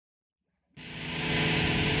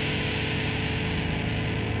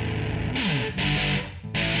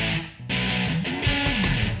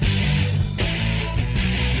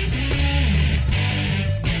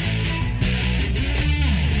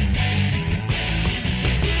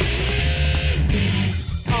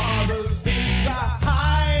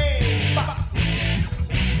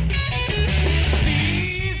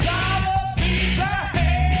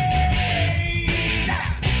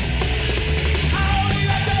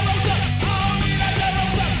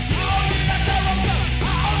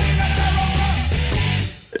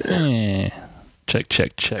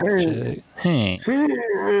Check. Hey.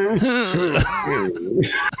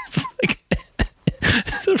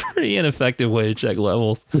 It's a pretty ineffective way to check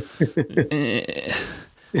levels.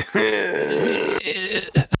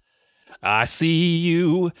 I see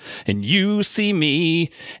you and you see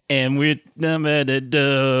me and we're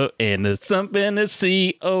and there's something to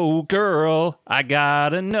see. Oh girl, I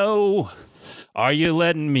gotta know. Are you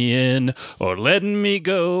letting me in or letting me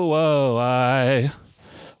go? Oh,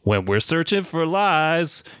 when we're searching for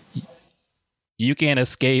lies, you can't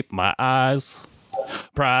escape my eyes.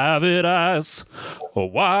 Private eyes are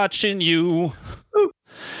watching you.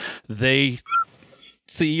 They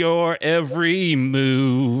see your every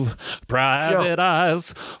move. Private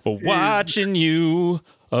eyes are watching you.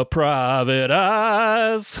 Private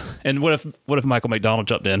eyes. And what if Michael McDonald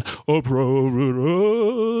jumped in?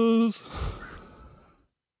 Private eyes.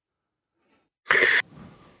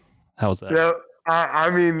 How was that? No, I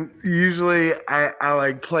mean, usually I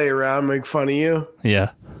like play around, make fun of you.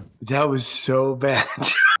 Yeah. That was so bad.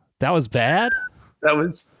 That was bad? That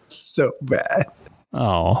was so bad.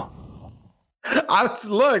 Oh.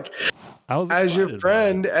 Look, as your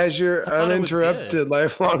friend, as your uninterrupted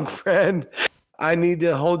lifelong friend, I need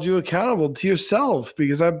to hold you accountable to yourself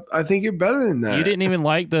because I think you're better than that. You didn't even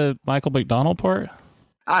like the Michael McDonald part?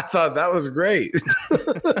 I thought that was great.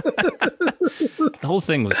 The whole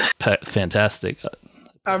thing was fantastic.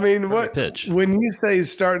 I mean, when you say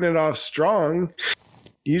starting it off strong,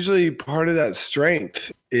 usually part of that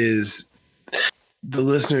strength is the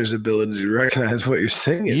listener's ability to recognize what you're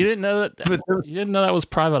singing. You didn't know that. You didn't know that was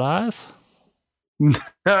Private Eyes?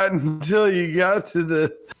 Not until you got to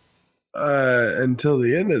the until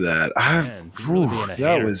the end of that.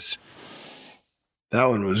 That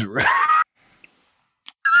one was.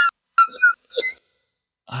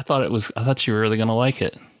 I thought you were really gonna like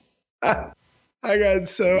it. I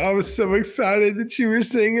was so excited that you were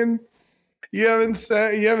singing. You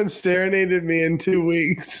haven't serenaded me in 2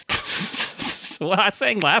 weeks. Well, I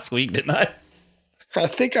sang last week, didn't I? I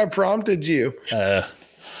think I prompted you.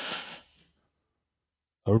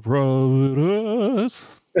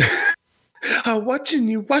 Watching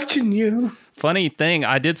you. Funny thing,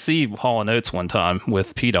 I did see Hall & Oates one time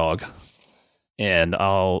with P-Dog, and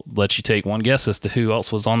I'll let you take one guess as to who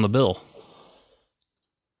else was on the bill.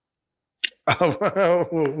 Oh,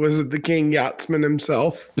 was it the King Yachtsman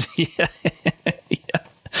himself? Yeah.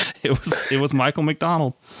 It was Michael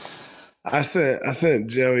McDonald. I sent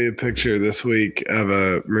Joey a picture this week of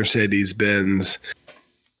a Mercedes-Benz,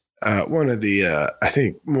 one of the I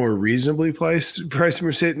think more reasonably priced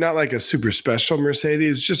Mercedes, not like a super special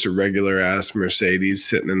Mercedes, just a regular ass Mercedes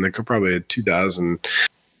sitting in probably a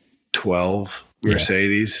 2012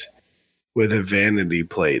 Mercedes with a vanity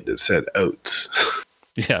plate that said Oates.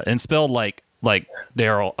 Yeah, and spelled like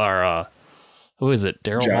Daryl or who is it?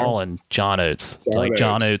 Daryl Hall and John Oates.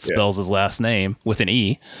 John Oates spells his last name with an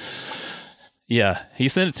E. Yeah, he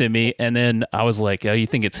sent it to me, and then I was like, "Oh, you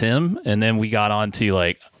think it's him?" And then we got on to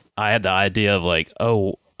I had the idea of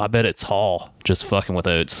 "Oh, I bet it's Hall just fucking with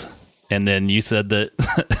Oates." And then you said that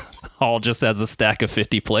Hall just has a stack of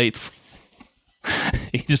 50 plates.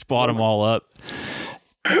 He just bought them all up.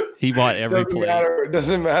 He bought every plate. It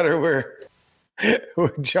doesn't matter where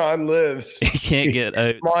John lives. He can't get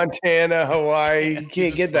Oates. Montana, Hawaii. You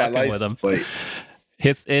can't get that license plate.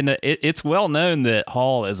 It's well known that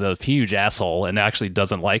Hall is a huge asshole and actually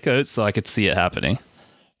doesn't like Oates, so I could see it happening.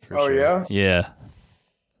 Oh, sure. Yeah? Yeah.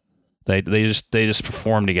 They just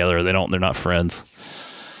perform together. They're not friends.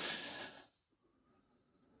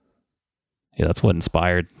 Yeah, that's what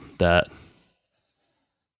inspired that.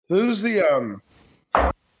 Who's the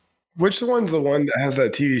which one's the one that has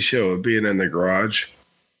that TV show of being in the garage?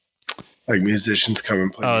 Like musicians come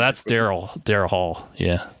and play. Oh, that's Daryl Hall.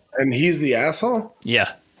 Yeah. And he's the asshole?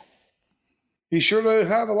 Yeah. He's sure to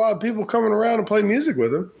have a lot of people coming around and play music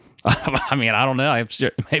with him. I mean, I don't know. I'm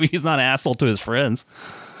sure, maybe he's not an asshole to his friends.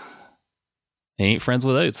 He ain't friends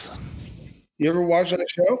with Oates. You ever watch that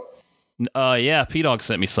show? Yeah. P-Dog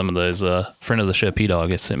sent me some of those. Friend of the show,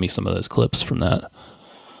 P-Dog, has sent me some of those clips from that.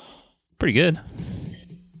 Pretty good.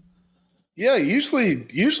 Yeah, usually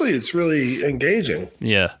it's really engaging.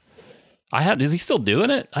 Yeah. Is he still doing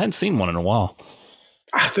it? I hadn't seen one in a while.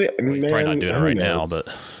 I think he's probably not doing it right now, but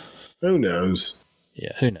who knows?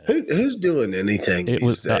 Yeah, who knows? Who's doing anything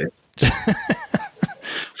these days?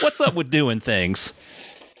 What's up with doing things?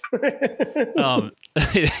 That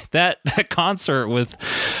concert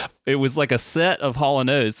it was like a set of Hall &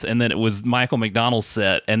 Oates, and then it was Michael McDonald's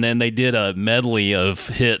set, and then they did a medley of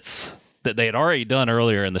hits that they had already done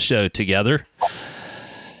earlier in the show together.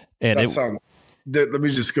 And let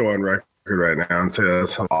me just go on record record right now and say that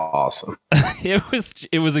sounds awesome.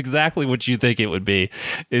 It was exactly what you think it would be.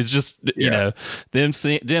 It's just you know them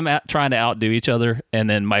trying to outdo each other, and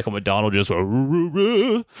then Michael McDonald just go,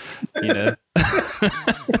 you know.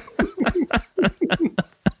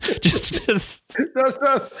 just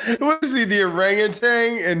what is he, the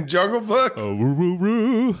orangutan in Jungle Book?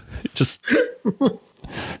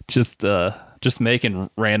 Just making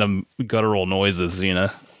random guttural noises, you know,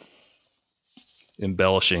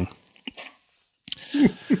 embellishing.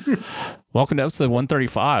 Welcome to episode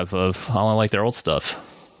 135 of I Only Like Their Old Stuff,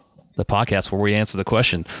 the podcast where we answer the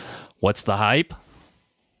question, what's the hype?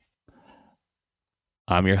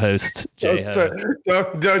 I'm your host, Jay.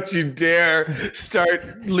 Don't you dare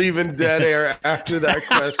start leaving dead air after that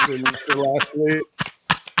question for last week.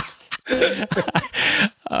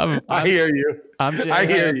 I hear you. I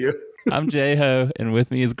hear you. I'm J-Ho, and with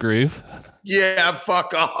me is Groove. Yeah,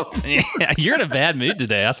 fuck off. Yeah, you're in a bad mood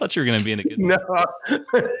today. I thought you were going to be in a good mood. No.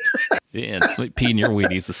 Yeah, it's like peeing your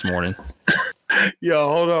Wheaties this morning. Yo,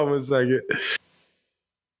 hold on 1 second.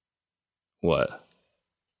 What?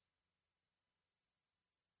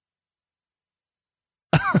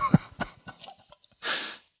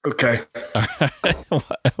 Okay. All right.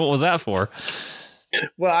 What was that for?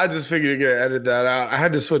 Well, I just figured you're gonna edit that out. I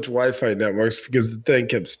had to switch Wi-Fi networks because the thing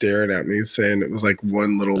kept staring at me, saying it was like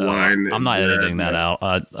one little line. I'm not editing that out.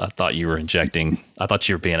 I thought you were injecting. I thought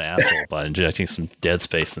you were being an asshole by injecting some dead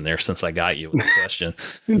space in there. Since I got you with the question.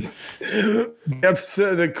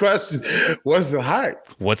 The question was the hype.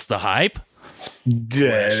 What's the hype?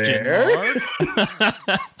 Dead air.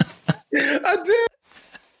 I did.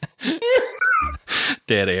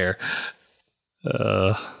 Dead air.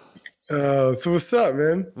 So what's up,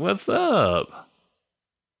 man? What's up?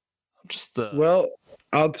 I'm just well,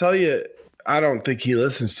 I'll tell you, I don't think he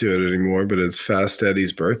listens to it anymore, but it's Fast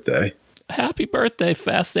Eddie's birthday. Happy birthday,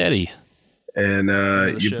 Fast Eddie. And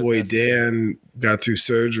your boy Dan got through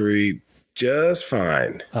surgery just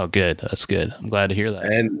fine. Oh, good. That's good. I'm glad to hear that.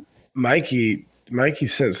 And Mikey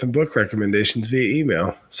sent some book recommendations via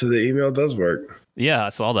email, so the email does work. Yeah, I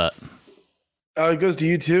saw that. Oh, it goes to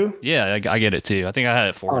you too? Yeah, I get it too. I think I had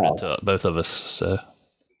it forwarded to both of us. So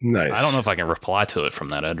nice. I don't know if I can reply to it from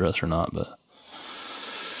that address or not, but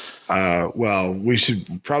well, we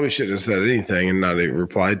probably shouldn't have said anything and not even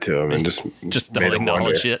replied to him and just don't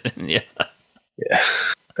acknowledge it. Yeah.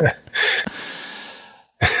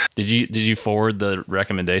 Did you forward the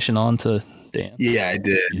recommendation on to Dan? Yeah, I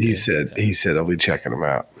did. He said I'll be checking them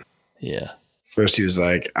out. Yeah. First he was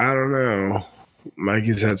like, I don't know.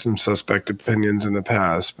 Mikey's had some suspect opinions in the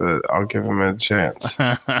past, but I'll give him a chance.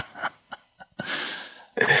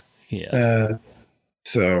 Yeah.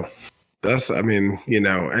 So that's, I mean, you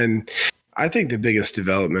know, and I think the biggest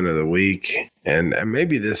development of the week, and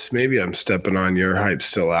maybe I'm stepping on your hype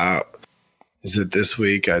still out, is that this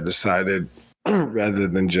week I decided rather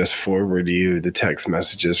than just forward you the text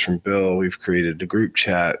messages from Bill, we've created a group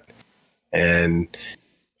chat, and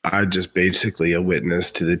I just basically a witness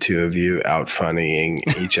to the two of you out funnying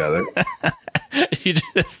each other.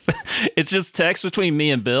 It's just text between me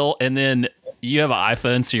and Bill, and then you have an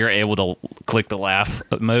iPhone, so you're able to click the laugh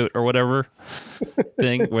emote or whatever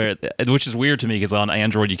thing, which is weird to me because on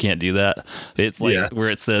Android you can't do that. It's like where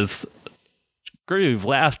it says Groove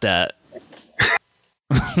laughed at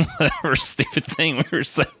whatever stupid thing we were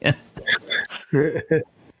saying.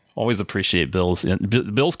 Always appreciate Bill's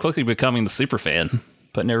quickly becoming the super fan,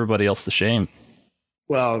 putting everybody else to shame.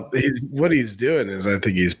 Well, what he's doing is I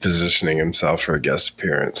think he's positioning himself for a guest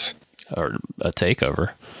appearance or a takeover.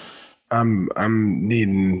 I'm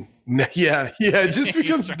needing. Yeah. It just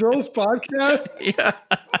becomes Bill's podcast. Yeah.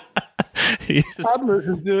 I'd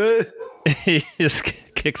listen to it. He just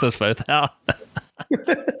kicks us both out.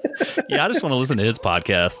 Yeah, I just want to listen to his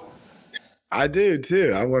podcast. I do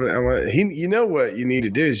too. I want. You know what you need to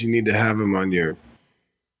do is you need to have him on your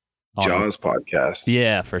Jaws podcast.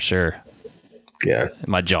 Yeah, for sure. Yeah,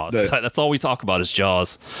 my Jaws. That's all we talk about is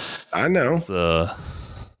Jaws. I know.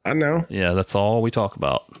 I know. Yeah, that's all we talk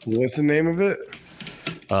about. What's the name of it?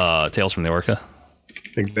 Tales from the Orca.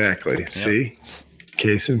 Exactly. Yep. See?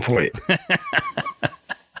 Case in point.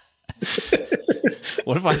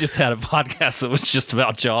 What if I just had a podcast that was just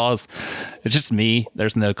about Jaws? It's just me.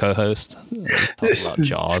 There's no co-host. Talk about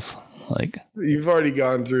Jaws. Like, you've already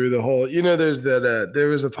gone through the whole. You know, there's that. There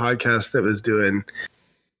was a podcast that was doing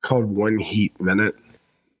called One Heat Minute,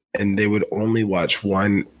 and they would only watch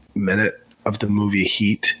 1 minute of the movie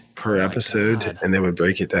Heat per episode, God. And they would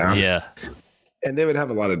break it down. Yeah. And they would have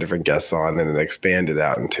a lot of different guests on and then expand it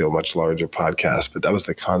out into a much larger podcast. But that was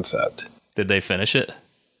the concept. Did they finish it?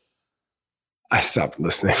 I stopped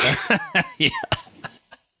listening. Yeah.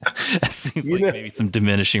 It seems like maybe some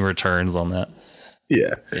diminishing returns on that.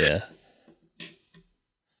 Yeah. Yeah.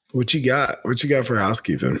 What you got? What you got for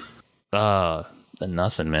housekeeping?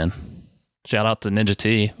 Nothing, man. Shout out to Ninja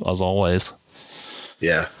T, as always.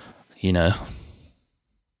 Yeah. You know,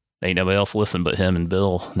 ain't nobody else listen but him and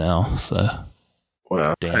Bill now. So,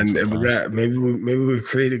 well, and maybe we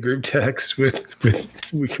create a group text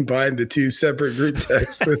with we combine the two separate group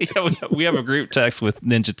texts. Yeah, we have a group text with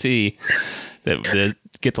Ninja T that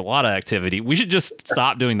gets a lot of activity. We should just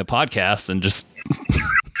stop doing the podcast and just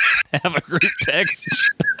have a group text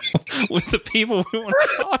with the people we want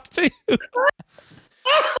to talk to.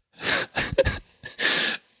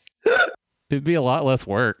 It'd be a lot less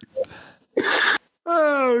work.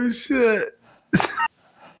 Oh shit!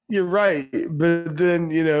 You're right, but then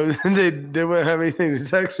they wouldn't have anything to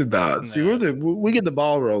text about. See, we get the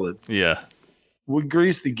ball rolling. Yeah, we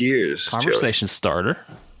grease the gears. Conversation starter.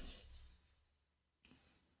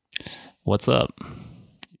 What's up?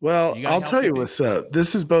 Well, I'll tell you what's up.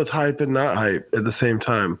 This is both hype and not hype at the same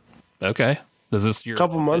time. Okay. Is this your a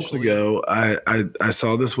couple months ago? I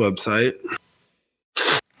saw this website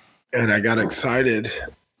and I got excited,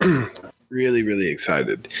 really, really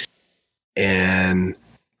excited. And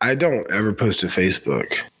I don't ever post to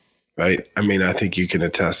Facebook, right? I mean, I think you can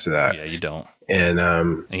attest to that. Yeah, you don't. And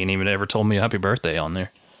you ain't even ever told me happy birthday on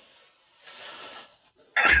there.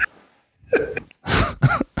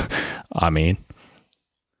 I mean,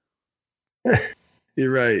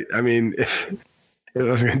 you're right. I mean, if I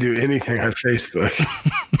wasn't going to do anything on Facebook.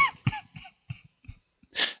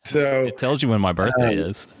 So it tells you when my birthday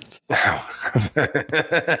is.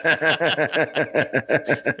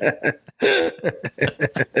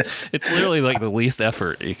 It's literally like the least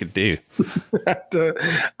effort you could do.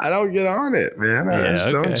 I don't get on it, man. I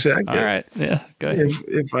just don't check it. All right. Yeah. Go ahead.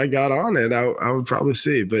 If I got on it, I would probably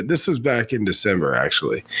see. But this was back in December,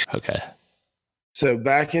 actually. Okay. So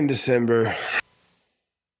back in December,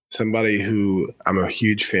 somebody who I'm a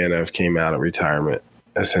huge fan of came out of retirement,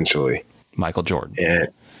 essentially. Michael Jordan. And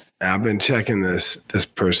I've been checking this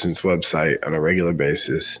person's website on a regular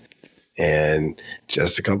basis. And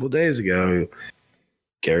just a couple of days ago,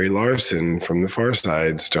 Gary Larson from The Far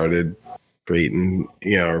Side started creating,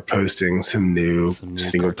 or posting some new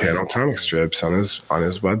single panel comic strips on his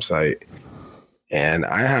website. And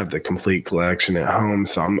I have the complete collection at home,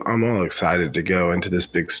 so I'm all excited to go into this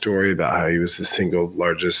big story about how he was the single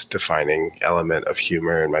largest defining element of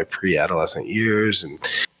humor in my pre-adolescent years. And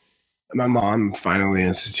my mom finally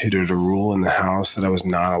instituted a rule in the house that I was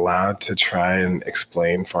not allowed to try and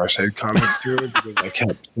explain Far Side comics to her because I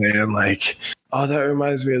kept saying like, "Oh, that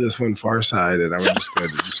reminds me of this one Far Side," and I would just go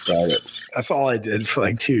to describe it. That's all I did for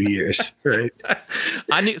like 2 years, right?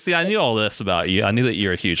 I knew all this about you. I knew that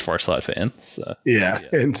you're a huge Far Side fan. So yeah.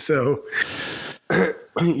 And so it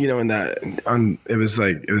was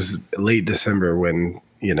late December when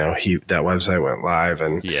that website went live,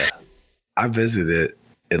 and I visited it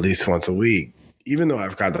at least once a week, even though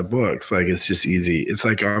I've got the books. Like, it's just easy. It's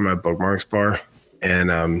like on my bookmarks bar.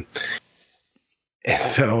 And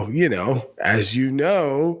so, as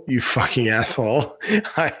you fucking asshole,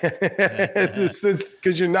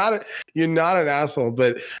 because you're not an asshole.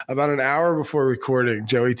 But about an hour before recording,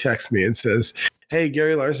 Joey texts me and says, "Hey,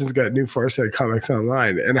 Gary Larson's got new Far Side comics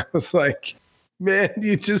online." And I was like, man,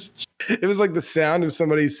 it was like the sound of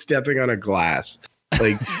somebody stepping on a glass.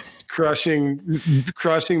 Like crushing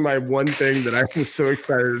my one thing that I was so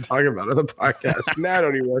excited to talk about on the podcast. Now I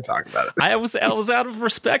don't even want to talk about it. I was out of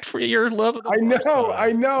respect for your love of the I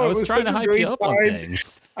know. I was trying to hype you up on things.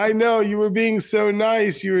 I know, you were being so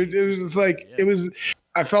nice. It was just like,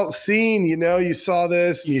 I felt seen, you saw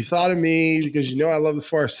this and you thought of me because I love the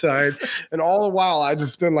Far Side. And all the while I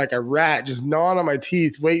just been like a rat, just gnawing on my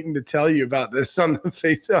teeth, waiting to tell you about this on the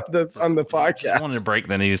podcast. I wanted to break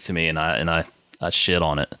the news to me, and I shit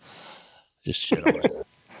on it. Just shit on it.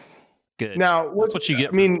 Good. Now, that's what you get.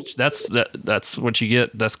 I mean, that's what you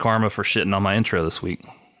get. That's karma for shitting on my intro this week.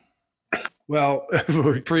 Well,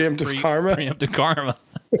 preemptive karma. Preemptive karma.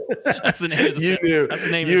 That's the name of the You knew. That's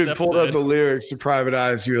the name you of had pulled up the lyrics to Private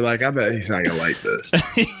Eyes. You were like, I bet he's not gonna like this.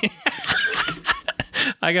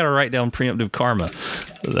 I gotta write down preemptive karma.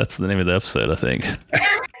 That's the name of the episode, I think.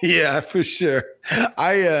 Yeah, for sure.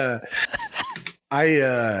 I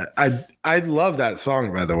love that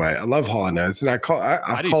song, by the way. I love Hall & Oates, and I've called that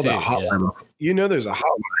hotline. Yeah. There's a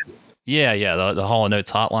hotline. Yeah, the Hall &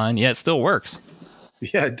 Oates hotline. Yeah, it still works.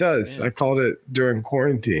 Yeah, it does. Yeah. I called it during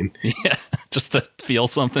quarantine. Yeah, just to feel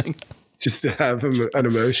something. Just to have an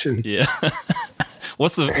emotion. Yeah.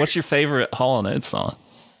 What's your favorite Hall & Oates song?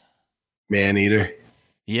 Man Eater.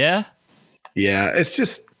 Yeah? Yeah, it's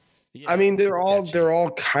just I mean, they're catchy.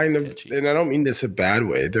 all kind of, catchy. and I don't mean this a bad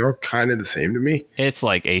way. They're all kind of the same to me. It's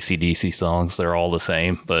like AC/DC songs. They're all the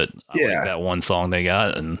same, but I Yeah. like that one song they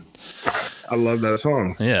got, and I love that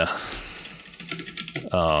song. yeah.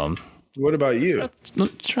 What about you?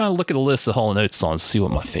 Let's try to look at a list of Hall & Oates songs, see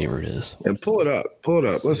what my favorite is. Yeah, pull it up.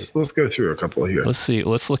 Let's go through a couple here. Let's see.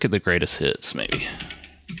 Let's look at the greatest hits, maybe.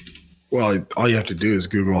 Well, all you have to do is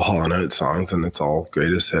Google Hall & Oates songs, and it's all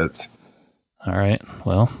greatest hits. All right.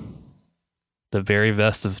 Well, the very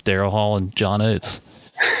best of Daryl Hall and John Oates.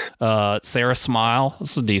 Sarah Smile.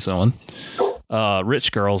 This is a decent one.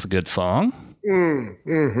 Rich Girl's a good song.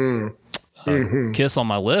 Kiss on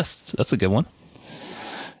My List. That's a good one.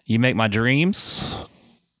 You Make My Dreams.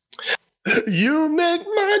 You make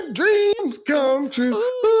my dreams come true.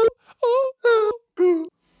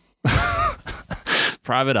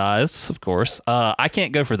 Private Eyes, of course. I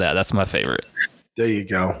Can't Go For That. That's my favorite. There you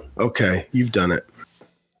go. Okay, you've done it.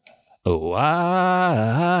 Oh, what?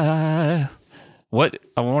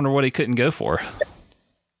 I wonder what he couldn't go for.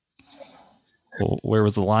 Well, where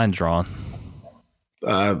was the line drawn?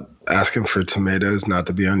 Asking for tomatoes not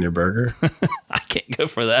to be on your burger. I can't go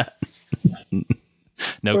for that.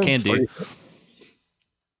 No can do.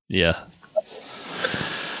 Yeah.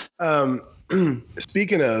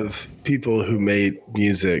 Speaking of people who made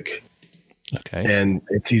music, Okay. and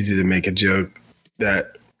it's easy to make a joke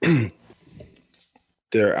that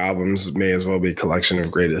their albums may as well be a collection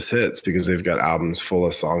of greatest hits because they've got albums full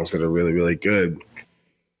of songs that are really, really good.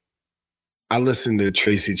 I listened to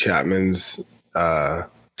Tracy Chapman's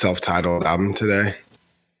self-titled album today.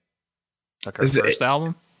 Like her first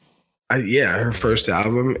album? Yeah, her first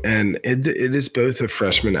album, and it is both a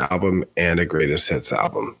freshman album and a greatest hits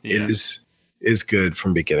album. Yeah. It is good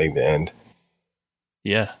from beginning to end.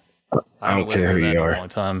 Yeah. I don't care who you are. A long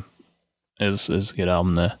time. Is a good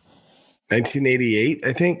album though. 1988,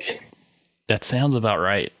 I think. That sounds about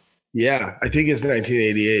right. Yeah, I think it's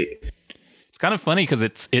 1988. It's kind of funny because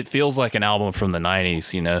it feels like an album from the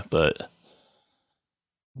 90s, you know, but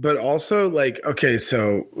also like, okay,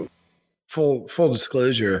 so full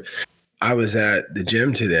disclosure, I was at the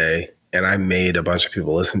gym today and I made a bunch of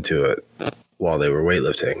people listen to it while they were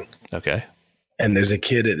weightlifting. okay. And there's a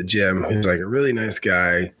kid at the gym who's like a really nice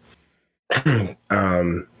guy.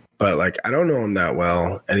 But like, I don't know him that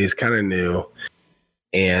well, and he's kind of new.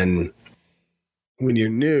 And when you're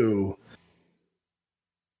new,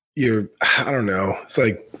 I don't know. It's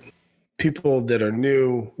like people that are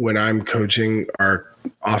new when I'm coaching are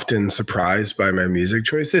often surprised by my music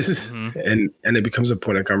choices, and it becomes a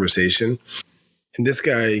point of conversation. And this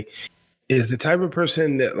guy is the type of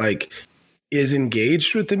person that like is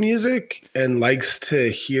engaged with the music and likes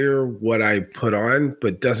to hear what I put on,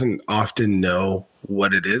 but doesn't often know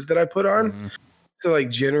what it is that I put on. So like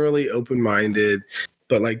generally open-minded,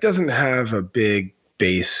 but like doesn't have a big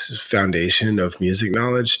base foundation of music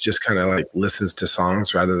knowledge, just kind of like listens to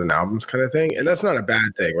songs rather than albums kind of thing. And that's not a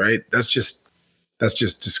bad thing, right? That's just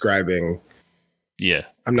describing. Yeah.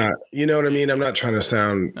 I'm not, you know what I mean? I'm not trying to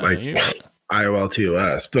sound like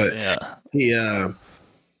IOLTOS, but yeah.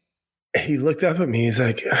 he looked up at me. He's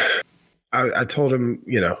like, I told him,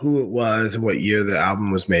 you know, who it was and what year the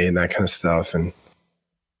album was made and that kind of stuff. And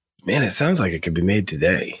man, it sounds like it could be made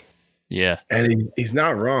today. Yeah. And he's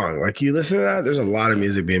not wrong. Like you listen to that, there's a lot of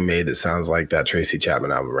music being made that sounds like that Tracy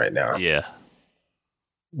Chapman album right now. Yeah.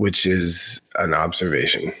 Which is an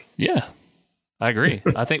observation. Yeah. I agree.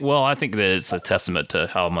 I think that it's a testament to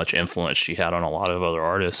how much influence she had on a lot of other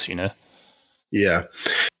artists, you know? Yeah.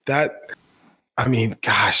 I mean,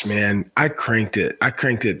 gosh, man, I cranked it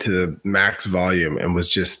to the max volume and was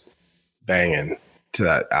just banging to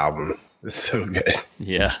that album. It's so good.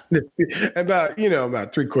 Yeah. About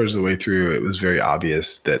 3/4 of the way through, it was very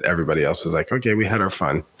obvious that everybody else was like, okay, we had our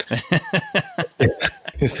fun.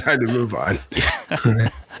 It's time to move on.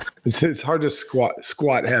 It's hard to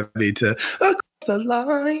squat heavy to across the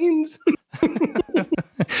lines.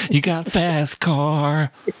 You got fast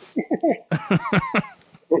car.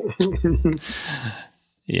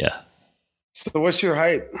 Yeah. So what's your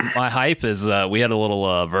hype? My hype is we had a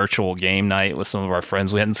little virtual game night with some of our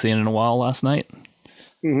friends we hadn't seen in a while last night.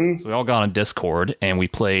 So we all got on Discord and we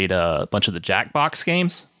played a bunch of the Jackbox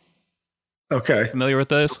games. Okay. Familiar with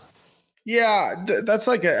those? Yeah, that's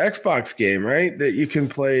like an Xbox game, right? That you can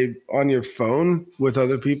play on your phone with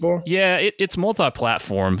other people. Yeah, it's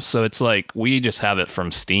multi-platform, so it's like we just have it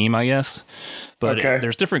from Steam, I guess. But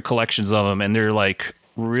there's different collections of them, and they're like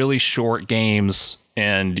really short games.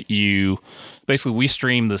 And we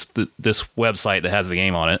stream this website that has the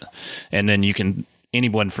game on it, and then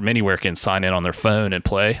anyone from anywhere can sign in on their phone and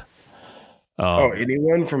play.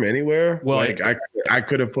 Anyone from anywhere? Well, like I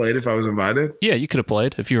could have played if I was invited. Yeah, you could have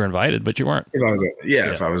played if you were invited, but you weren't. If I was,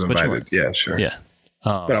 if I was invited, yeah, sure. Yeah,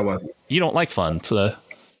 but I wasn't. You don't like fun, so.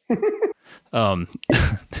 No,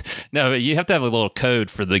 but you have to have a little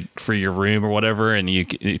code for your room or whatever, and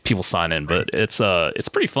people sign in. But it's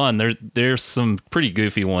pretty fun. There's some pretty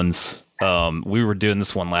goofy ones. We were doing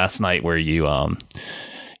this one last night where you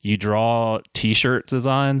draw T-shirt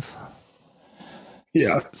designs.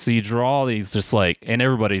 Yeah. So you draw these just like, and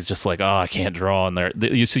everybody's just like, oh, I can't draw. And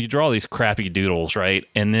you draw these crappy doodles, right?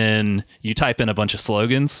 And then you type in a bunch of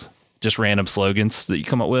slogans, just random slogans that you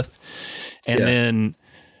come up with, and then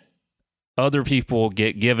other people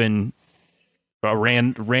get given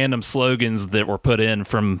random slogans that were put in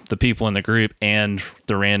from the people in the group and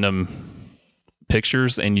the random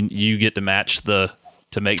pictures, and you get to match to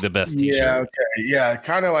make the best T-shirt. Yeah, okay. Yeah,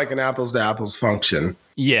 kind of like an apples to apples function.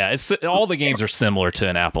 Yeah, all the games are similar to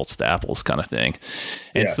an apples to apples kind of thing.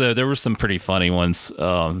 And so there were some pretty funny ones.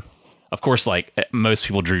 Of course, like most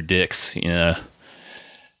people drew dicks, and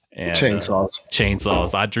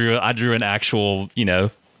chainsaws. I drew an actual,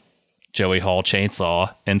 Joey Hall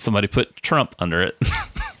chainsaw, and somebody put Trump under it.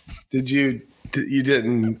 You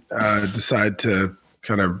didn't decide to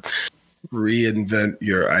kind of reinvent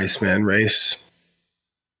your Iceman race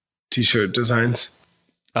T-shirt designs?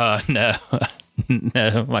 No.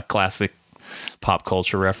 No, my classic pop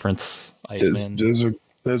culture reference. Iceman.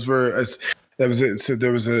 Those were that was it. So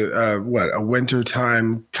there was a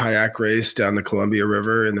wintertime kayak race down the Columbia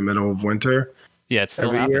River in the middle of winter. Yeah, it still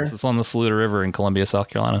happens. Year. It's on the Saluda River in Columbia, South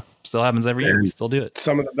Carolina. Still happens every year. We still do it.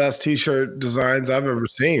 Some of the best T-shirt designs I've ever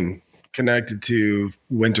seen connected to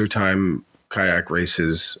wintertime kayak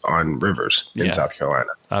races on rivers in South Carolina.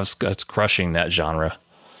 I was crushing that genre.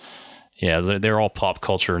 Yeah, they're all pop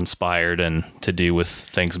culture inspired and to do with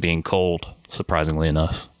things being cold, surprisingly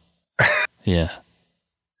enough. Yeah.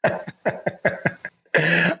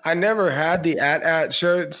 I never had the at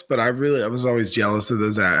shirts, but I was always jealous of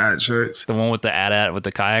those at shirts. The one with the at with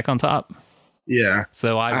the kayak on top? Yeah.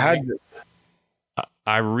 So I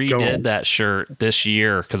redid that shirt this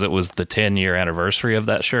year because it was the 10-year anniversary of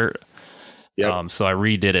that shirt. Yeah. So I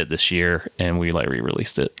redid it this year and we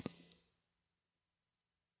re-released it.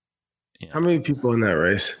 Yeah. How many people in that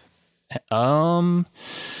race? I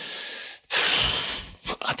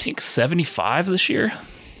think 75 this year.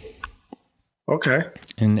 Okay.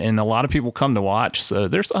 And a lot of people come to watch. So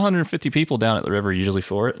there's 150 people down at the river usually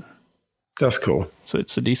for it. That's cool. So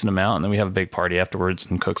it's a decent amount. And then we have a big party afterwards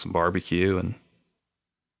and cook some barbecue. And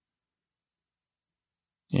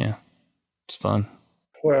yeah, it's fun.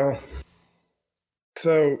 Well,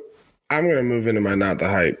 so I'm going to move into my not the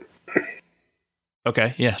hype.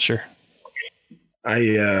 Okay. Yeah, sure.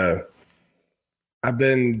 I've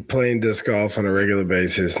been playing disc golf on a regular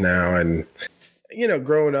basis now, and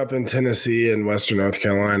growing up in Tennessee and Western North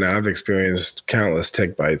Carolina, I've experienced countless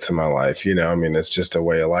tick bites in my life. It's just a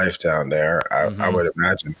way of life down there. I would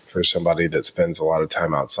imagine for somebody that spends a lot of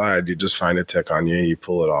time outside, you just find a tick on you, you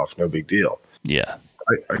pull it off, no big deal. Yeah.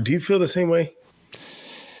 Do you feel the same way?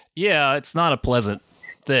 Yeah, it's not a pleasant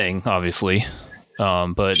thing, obviously,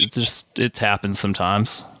 but it happens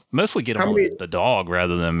sometimes. Mostly get them on the dog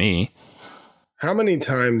rather than me. How many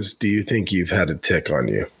times do you think you've had a tick on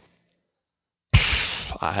you?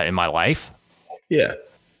 In my life? Yeah.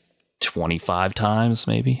 25 times,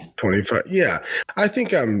 maybe. 25. Yeah. I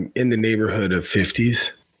think I'm in the neighborhood of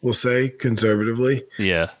 50s, we'll say, conservatively.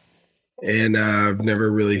 Yeah. And I've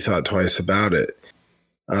never really thought twice about it.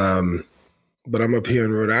 But I'm up here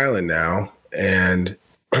in Rhode Island now, and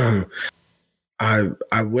I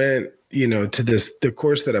went, to the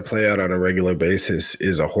course that I play out on a regular basis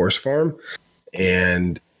is a horse farm,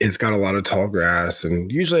 and it's got a lot of tall grass,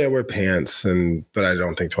 and usually I wear pants, but I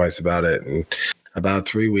don't think twice about it. And about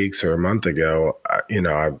 3 weeks or a month ago,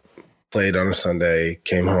 I played on a Sunday,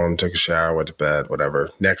 came home, took a shower, went to bed, whatever.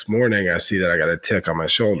 Next morning, I see that I got a tick on my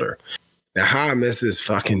shoulder. Now, how I missed this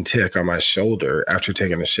fucking tick on my shoulder after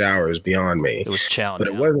taking a shower is beyond me. It was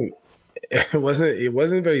challenging. But it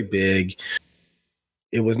wasn't very big.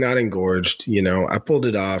 It was not engorged. I pulled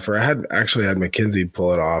it off, or I had Mackenzie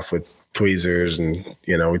pull it off with tweezers, and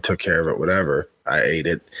we took care of it, whatever. I ate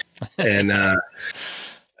it, and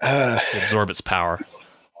absorb its power.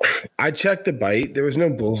 I checked the bite. There was no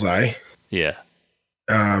bullseye. Yeah.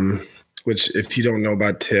 Which, if you don't know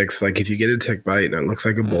about ticks, like if you get a tick bite and it looks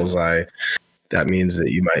like a bullseye, that means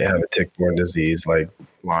that you might have a tick-borne disease like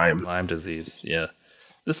Lyme. Lyme disease. Yeah.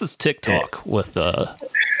 This is Tick Talk with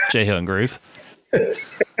J-Ho and Groove. We're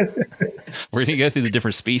going to go through the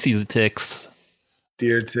different species of ticks.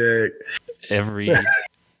 Deer tick. Every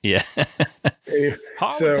Yeah. Anyway,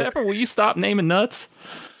 Holly Pepper, will you stop naming nuts?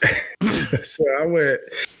 so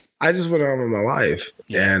I just went on with my life.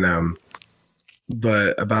 Yeah. And,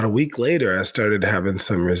 but about a week later, I started having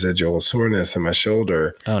some residual soreness in my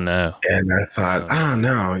shoulder. Oh, no. And I thought, oh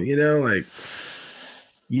no, like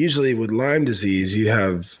usually with Lyme disease, you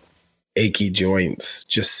have achy joints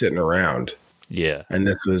just sitting around. Yeah. And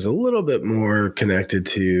this was a little bit more connected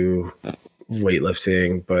to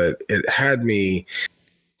weightlifting, but it had me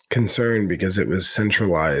concerned because it was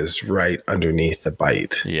centralized right underneath the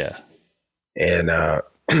bite. Yeah. And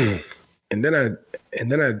and then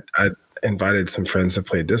I invited some friends to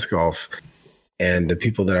play disc golf, and the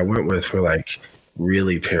people that I went with were like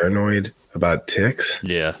really paranoid about ticks.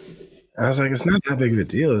 Yeah. I was like, it's not that big of a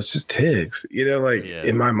deal. It's just ticks.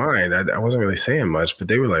 In my mind, I wasn't really saying much, but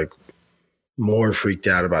they were like more freaked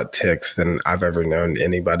out about ticks than I've ever known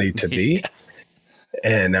anybody to be.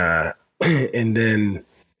 And then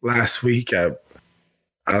last week, I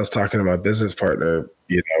was talking to my business partner.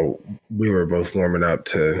 We were both warming up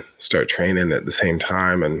to start training at the same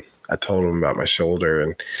time, and I told him about my shoulder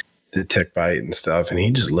and the tick bite and stuff, and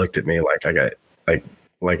he just looked at me like I got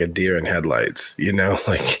like a deer in headlights.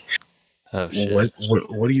 Like, oh shit,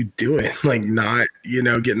 what are you doing? Like, not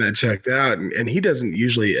getting that checked out, and he doesn't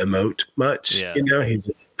usually emote much. Yeah. He's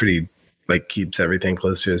pretty keeps everything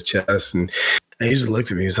close to his chest, and he just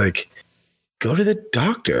looked at me. He's like, go to the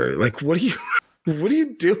doctor. Like, what are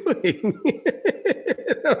you doing?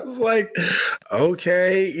 I was like,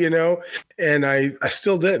 okay, and I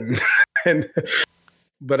still didn't.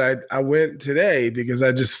 But I went today because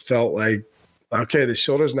I just felt like, okay, the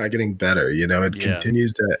shoulder's not getting better. It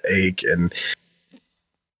continues to ache. And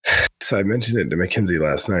so I mentioned it to Mackenzie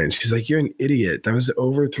last night, and she's like, you're an idiot. That was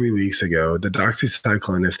over 3 weeks ago. The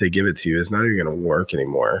doxycycline, if they give it to you, is not even going to work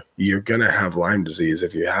anymore. You're going to have Lyme disease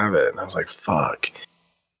if you have it. And I was like, fuck.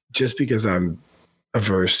 Just because I'm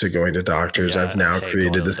averse to going to doctors, I've now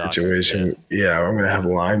created the situation. Yeah, I'm going to have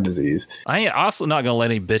Lyme disease. I ain't also not going to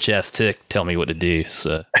let any bitch ass tick tell me what to do.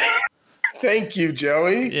 So thank you,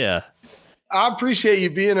 Joey. Yeah. I appreciate you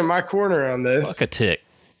being in my corner on this. Fuck a tick.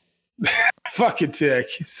 Fuck a tick.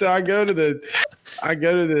 So I go to the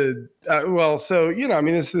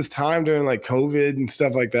it's this time during like COVID and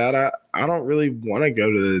stuff like that. I don't really want to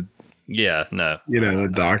go to the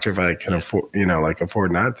the doctor if I can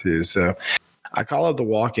afford not to. So I call up the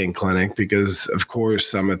walk-in clinic because, of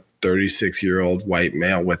course, I'm a 36-year-old white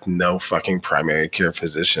male with no fucking primary care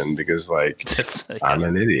physician because, I'm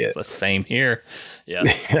an idiot. It's the same here. Yeah.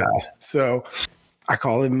 Yeah. So I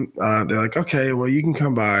call them. They're like, okay, well, you can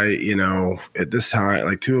come by, at this time,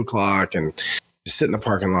 like 2:00, and just sit in the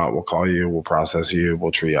parking lot. We'll call you. We'll process you.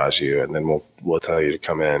 We'll triage you, and then we'll tell you to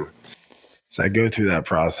come in. So I go through that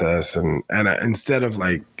process, and instead of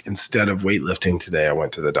weightlifting today, I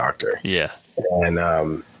went to the doctor. Yeah.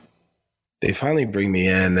 And they finally bring me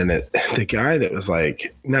in, and the guy that was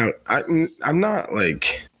like, now I'm not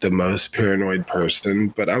like the most paranoid person,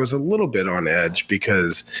 but I was a little bit on edge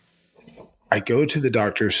because I go to the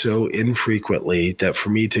doctor so infrequently that for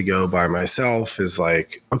me to go by myself is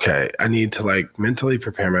like, okay, I need to mentally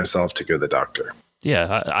prepare myself to go to the doctor.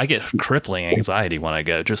 Yeah, I get crippling anxiety when I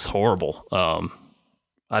go, just horrible.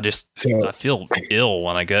 I feel ill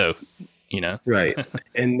when I go, Right.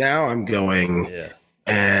 And now I'm going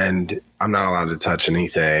and I'm not allowed to touch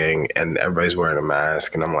anything, and everybody's wearing a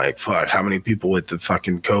mask, and I'm like, fuck, how many people with the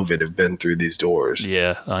fucking COVID have been through these doors?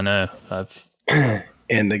 Yeah, I know.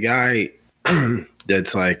 And the guy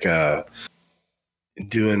that's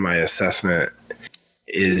doing my assessment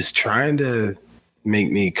is trying to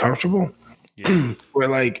make me comfortable. Yeah. Where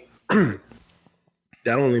that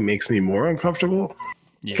only makes me more uncomfortable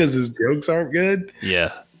because his jokes aren't good.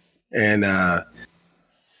 Yeah. And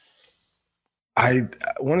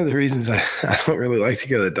one of the reasons I don't really like to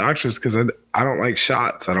go to the doctors because I don't like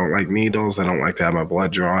shots. I don't like needles. I don't like to have my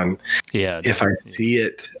blood drawn. Yeah. If I see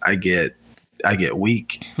it, I get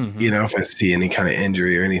weak. Mm-hmm. If I see any kind of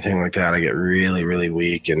injury or anything like that, I get really, really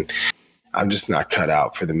weak, and I'm just not cut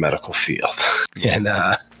out for the medical field. And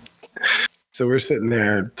so we're sitting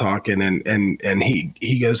there talking, and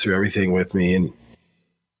he goes through everything with me, and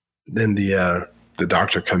then the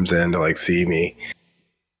doctor comes in to see me,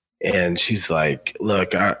 and she's like,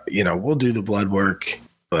 look, we'll do the blood work,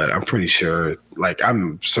 but I'm pretty sure,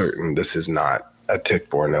 I'm certain this is not a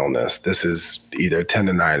tick-borne illness. This is either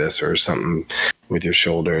tendonitis or something with your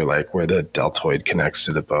shoulder, where the deltoid connects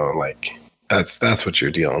to the bone. That's what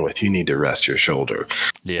you're dealing with. You need to rest your shoulder.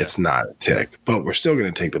 Yeah. It's not a tick, but we're still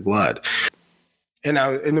going to take the blood. And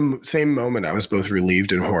in the same moment, I was both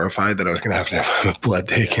relieved and horrified that I was going to have a blood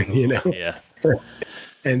taken, Yeah.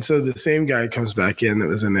 And so the same guy comes back in that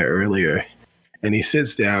was in there earlier, and he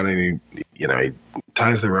sits down and he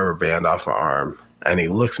ties the rubber band off my arm, and he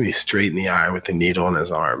looks me straight in the eye with the needle in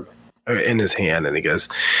his arm, or in his hand, and he goes,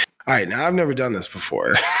 "All right, now I've never done this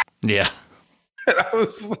before." Yeah. And I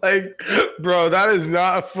was like, bro, that is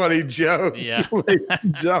not a funny joke. Yeah. Like,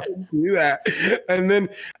 don't do that. And then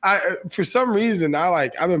for some reason,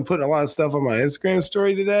 I've been putting a lot of stuff on my Instagram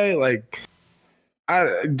story today. Like,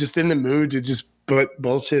 I just in the mood to just put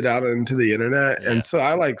bullshit out into the internet. Yeah. And so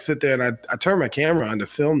I sit there and I turn my camera on to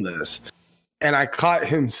film this. And I caught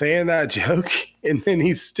him saying that joke. And then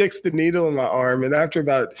he sticks the needle in my arm. And after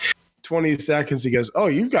about 20 seconds, he goes, "Oh,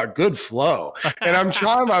 you've got good flow." And I'm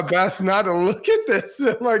trying my best not to look at this.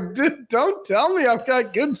 I'm like, dude, don't tell me I've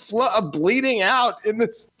got good flow. I'm bleeding out in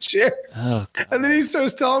this chair. Oh, God. And then he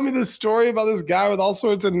starts telling me this story about this guy with all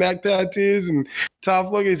sorts of neck tattoos and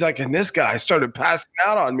tough look. He's like, and this guy started passing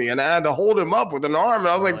out on me, and I had to hold him up with an arm. And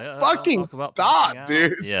I was like, fucking stop,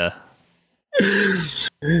 dude. Yeah.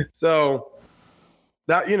 So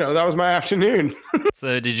that was my afternoon.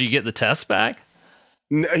 So did you get the test back?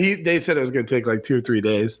 No, they said it was going to take like 2 or 3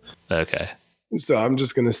 days. Okay. So I'm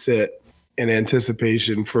just going to sit in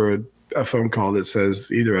anticipation for a phone call that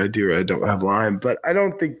says either I do or I don't have Lyme. But I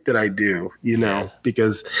don't think that I do,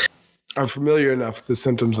 because I'm familiar enough with the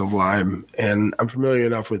symptoms of Lyme, and I'm familiar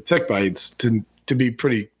enough with tick bites to be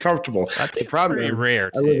pretty comfortable. I think it's pretty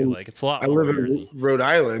rare too. It's a lot. I live in Rhode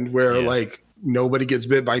Island where nobody gets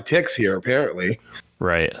bit by ticks here, apparently.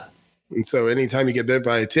 Right. And so anytime you get bit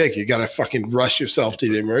by a tick, you got to fucking rush yourself to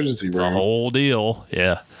the emergency room. It's a whole deal.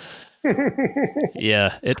 Yeah.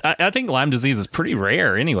 Yeah. I think Lyme disease is pretty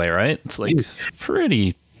rare anyway, right? It's like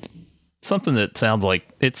pretty something that sounds like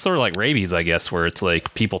it's sort of like rabies, I guess, where it's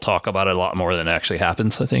like people talk about it a lot more than it actually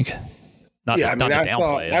happens, I think. I saw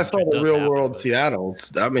the Real World Seattle.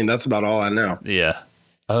 I mean, that's about all I know. Yeah.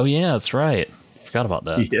 Oh, yeah, that's right. Forgot about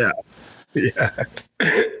that. Yeah. Yeah.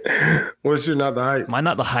 What's your not the hype? My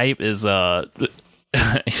not the hype is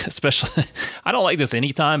especially I don't like this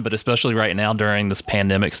anytime, but especially right now during this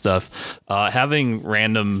pandemic stuff, having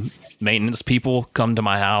random maintenance people come to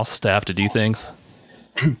my house to have to do things.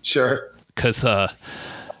 Sure. Because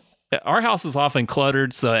our house is often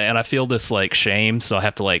cluttered, and I feel this like shame, so I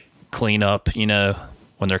have to like clean up,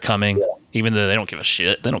 when they're coming. Yeah. Even though they don't give a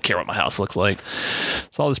shit. They don't care what my house looks like.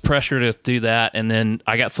 It's all this pressure to do that. And then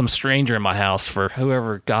I got some stranger in my house for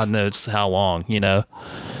whoever, God knows how long,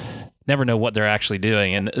 Never know what they're actually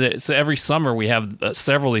doing. And so every summer we have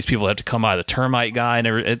several of these people have to come by. The termite guy, and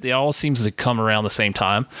it all seems to come around the same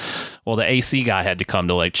time. Well, the AC guy had to come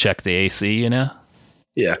to like check the AC,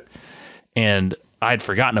 Yeah. And I'd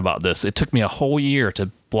forgotten about this. It took me a whole year to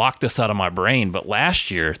block this out of my brain. But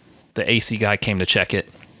last year, the AC guy came to check it.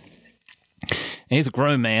 And he's a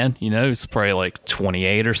grown man, he's probably like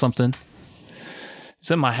 28 or something. He's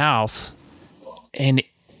in my house, and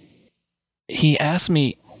he asked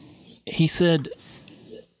me, he said,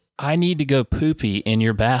 "I need to go poopy in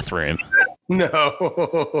your bathroom." No.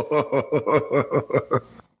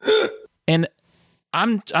 And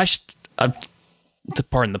to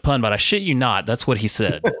pardon the pun, but I shit you not, that's what he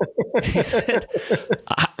said. He said,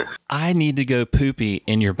 I need to go poopy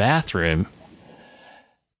in your bathroom.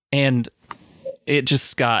 And I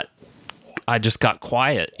just got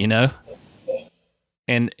quiet,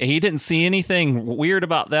 and he didn't see anything weird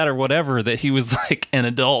about that or whatever, that he was like an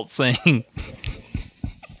adult saying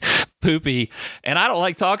poopy. And I don't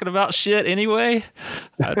like talking about shit anyway.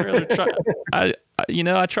 I'd rather try, I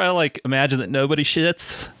try to like imagine that nobody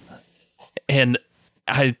shits. And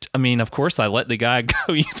I mean, of course I let the guy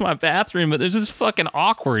go use my bathroom, but it's just fucking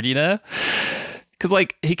awkward, Cause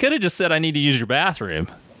like he could have just said, "I need to use your bathroom."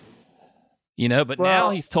 But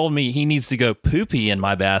now he's told me he needs to go poopy in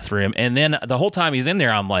my bathroom. And then the whole time he's in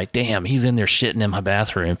there, I'm like, damn, he's in there shitting in my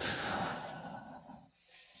bathroom.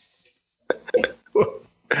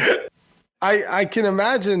 I can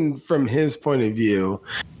imagine from his point of view,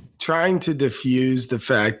 trying to diffuse the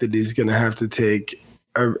fact that he's going to have to take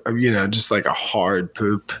just like a hard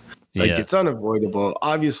poop. Like it's unavoidable.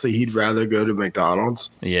 Obviously, he'd rather go to McDonald's.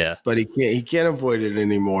 Yeah. But he can't avoid it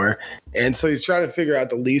anymore. And so he's trying to figure out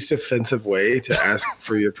the least offensive way to ask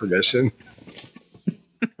for your permission.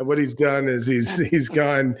 And what he's done is he's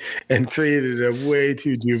gone and created a way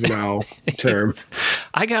too juvenile term.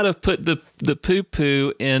 I gotta put the poo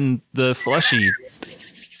poo in the flushy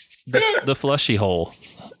the flushy hole.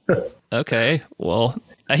 Okay. Well,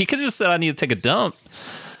 he could have just said, "I need to take a dump."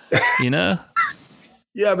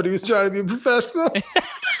 Yeah, but he was trying to be professional.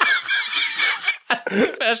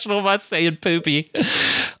 Professional by saying poopy.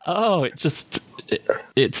 Oh,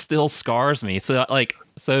 it still scars me. So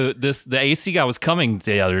the AC guy was coming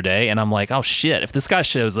the other day, and I'm like, oh shit, if this guy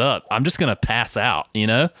shows up, I'm just gonna pass out,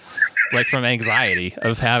 like from anxiety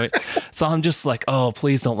of having. So I'm just like, oh,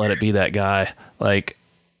 please don't let it be that guy. Like,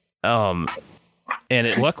 and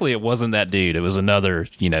luckily it wasn't that dude. It was another,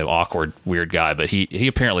 awkward, weird guy. But he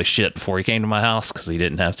apparently shit before he came to my house because he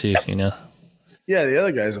didn't have to, Yeah, the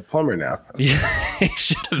other guy's a plumber now. Yeah, he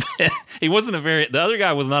should have been. The other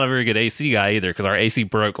guy was not a very good AC guy either, because our AC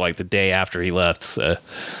broke like the day after he left. So,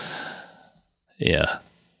 yeah.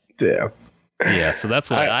 Yeah. Yeah, so that's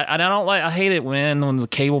what I don't like. I hate it when the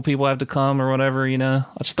cable people have to come or whatever, I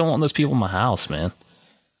just don't want those people in my house, man.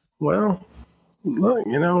 Well, look,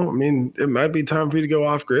 it might be time for you to go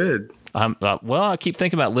off grid. I keep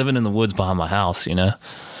thinking about living in the woods behind my house, I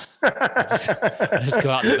just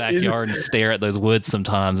go out in the backyard and stare at those woods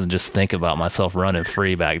sometimes and just think about myself running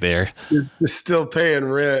free back there. You're still paying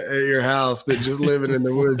rent at your house, but just living in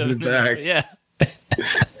the woods in the back. Yeah.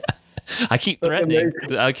 I keep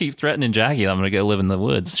threatening Jackie that I'm going to go live in the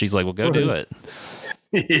woods. She's like, well, go do it.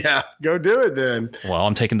 Yeah, go do it then. Well,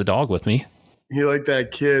 I'm taking the dog with me. You're like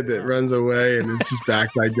that kid that runs away and is just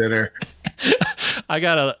back by dinner. I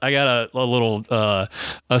got a little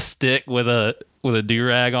a stick with a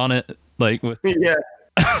do-rag on it, like with yeah,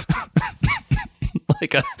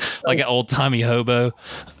 like an old timey hobo.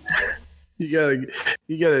 You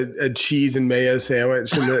got a cheese and mayo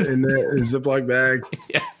sandwich in the Ziploc bag.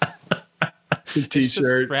 Yeah,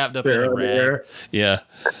 T-shirt wrapped up in a rag. Yeah.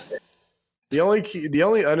 The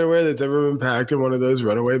only underwear that's ever been packed in one of those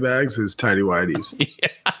runaway bags is tidy whities. Yeah,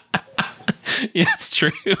 yeah, it's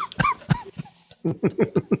true.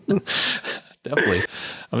 Definitely.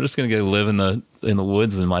 I'm just gonna go live in the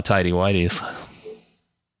woods in my tidy whities.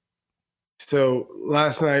 So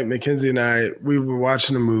last night, Mackenzie and I, we were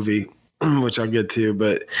watching a movie, which I'll get to,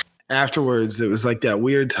 but afterwards it was like that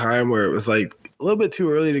weird time where it was like a little bit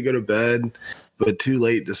too early to go to bed, but too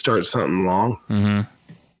late to start something long. Mm-hmm.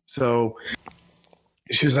 So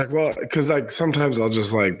she was like, well, because like sometimes I'll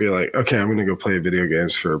just like be like, okay, I'm gonna go play video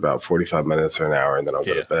games for about 45 minutes or an hour, and then I'll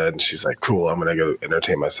go to bed. And she's like, cool, I'm gonna go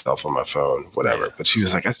entertain myself on my phone, whatever. Yeah. But she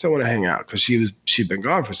was like, I still want to hang out because she'd been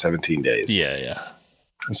gone for 17 days. Yeah.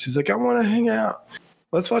 And she's like, I want to hang out.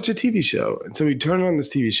 Let's watch a TV show. And so we turned on this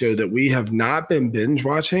TV show that we have not been binge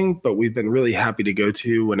watching, but we've been really happy to go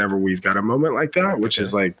to whenever we've got a moment like that, which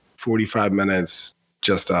is like 45 minutes,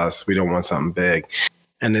 just us. We don't want something big.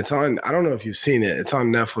 And it's on, I don't know if you've seen it. It's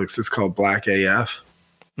on Netflix. It's called Black AF.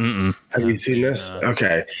 Mm-mm. Have you seen this?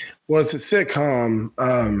 Okay. Well, it's a sitcom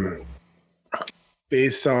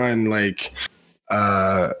based on like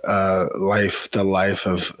the life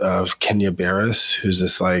of Kenya Barris, who's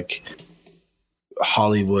this like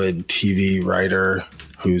Hollywood TV writer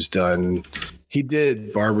he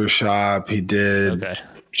did Barbershop. He did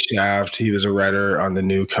Shaft. He was a writer on the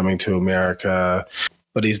new Coming to America.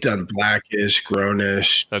 But he's done Blackish,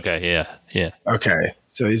 Grownish. Okay, yeah. Okay,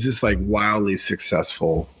 so he's this like wildly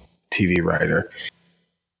successful TV writer.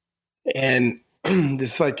 And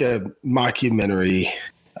this like a mockumentary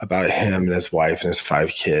about him and his wife and his 5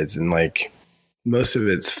 kids. And like most of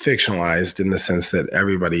it's fictionalized in the sense that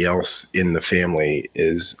everybody else in the family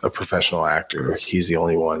is a professional actor. He's the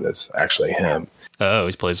only one that's actually him. Oh,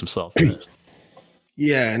 he plays himself.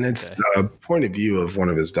 Yeah, and it's a point of view of one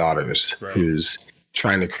of his daughters who's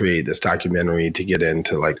trying to create this documentary to get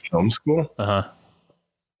into like film school. Uh-huh.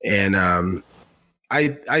 And I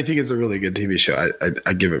think it's a really good TV show.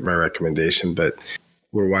 I give it my recommendation, but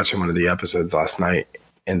we're watching one of the episodes last night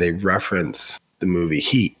and they reference the movie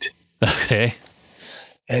Heat. Okay.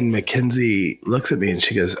 And Mackenzie looks at me and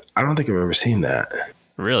she goes, I don't think I've ever seen that.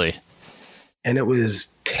 Really? And it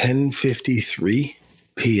was 10:53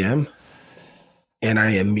 p.m. And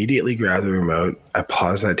I immediately grabbed the remote. I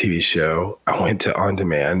paused that TV show. I went to On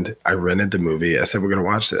Demand. I rented the movie. I said, we're going to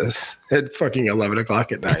watch this at fucking 11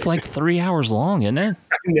 o'clock at night. It's like 3 hours long, isn't it?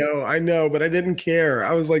 I know, but I didn't care.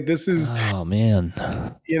 I was like, this is... Oh, man.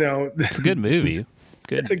 It's a good movie.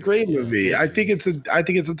 Good. It's a great movie. I think it's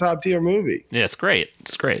a top tier movie. Yeah, it's great.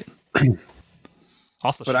 It's great.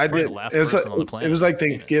 Also, but I did. The last person on the planet. It was like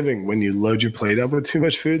Thanksgiving when you load your plate up with too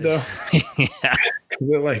much food, though. Yeah.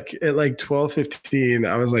 At like 12:15,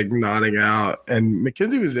 I was like nodding out, and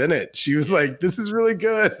Mackenzie was in it. She was like, "This is really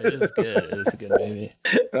good." It is good. It is a good movie.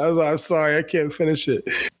 And I was like, "I'm sorry, I can't finish it."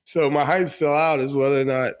 So my hype's still out as whether or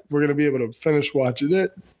not we're gonna be able to finish watching it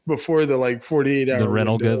before the like 48-hour. The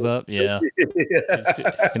rental goes up. Yeah.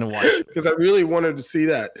 Gonna watch because I really wanted to see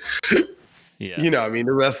that. Yeah.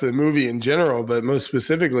 The rest of the movie in general, but most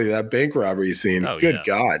specifically that bank robbery scene. Oh, good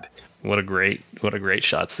God. What a great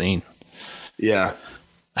shot scene. Yeah.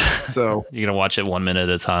 So You're gonna watch it 1 minute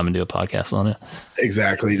at a time and do a podcast on it.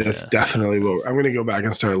 exactly, that's definitely what I'm going to go back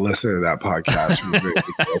and start listening to that podcast. From the very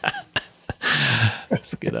beginning.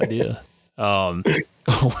 That's a good idea.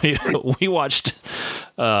 We watched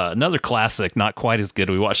another classic, not quite as good.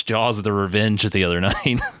 We watched Jaws: The Revenge the other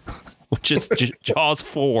night, which is Jaws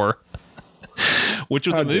 4, which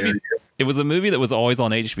was a movie. It was a movie that was always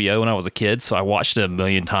on HBO when I was a kid, so I watched it a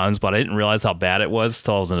million times, but I didn't realize how bad it was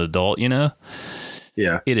until I was an adult, you know?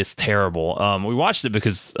 Yeah. It is terrible. We watched it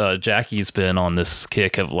because Jackie's been on this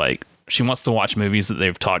kick of like, she wants to watch movies that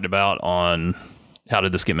they've talked about on How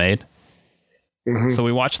Did This Get Made? Mm-hmm. So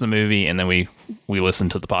we watched the movie and then we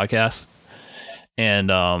listened to the podcast.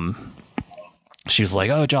 And she was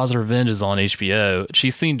like, oh, Jaws: The Revenge is on HBO.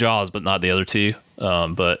 She's seen Jaws, but not the other two.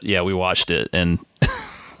 But yeah, we watched it and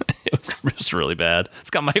it was really bad. It's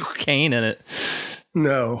got Michael Caine in it.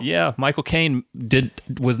 No. Yeah, Michael Caine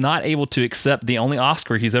was not able to accept the only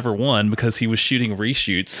Oscar he's ever won because he was shooting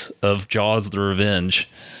reshoots of Jaws: The Revenge.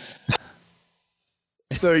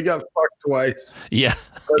 So he got fucked twice. Yeah.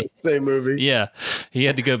 Same movie. Yeah. He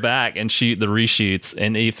had to go back and shoot the reshoots.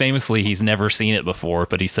 And he's never seen it before,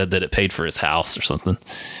 but he said that it paid for his house or something.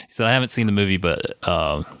 He said, I haven't seen the movie, but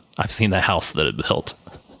I've seen the house that it built.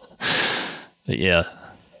 But yeah.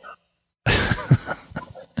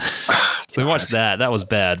 So we watched that. That was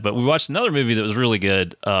bad. But we watched another movie that was really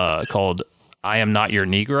good called I Am Not Your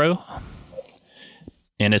Negro.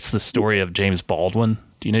 And it's the story of James Baldwin.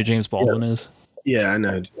 Do you know who James Baldwin is? Yeah, I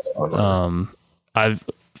know. I'm a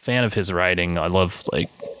fan of his writing. I love,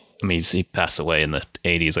 he passed away in the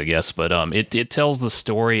 80s, I guess. But it tells the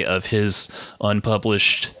story of his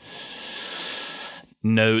unpublished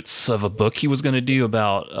notes of a book he was going to do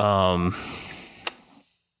about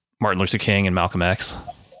Martin Luther King and Malcolm X,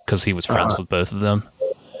 because he was friends with both of them.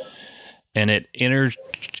 And it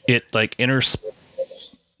intersperses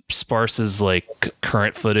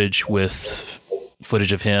current footage with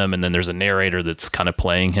footage of him, and then there's a narrator that's kind of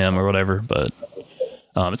playing him or whatever. But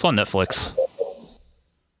it's on Netflix.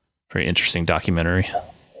 Very interesting documentary.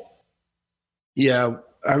 Yeah,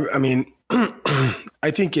 I mean,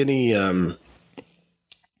 I think any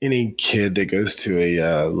kid that goes to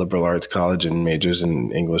a liberal arts college and majors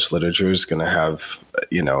in English literature is going to have,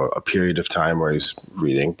 a period of time where he's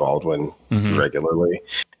reading Baldwin regularly.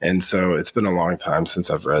 And so it's been a long time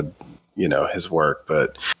since I've read, his work,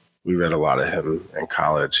 but we read a lot of him in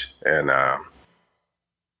college. And,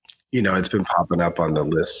 it's been popping up on the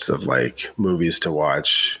lists of movies to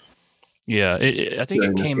watch. Yeah, I think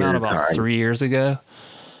it came out about 3 years ago.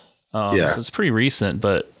 So it's pretty recent,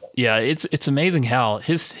 but yeah, it's amazing how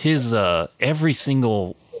his every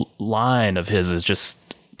single line of his is just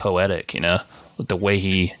poetic, the way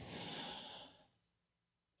he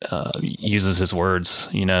uses his words,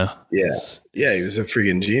 Yeah, he was a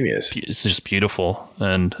freaking genius. It's just beautiful,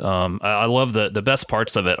 and I love the best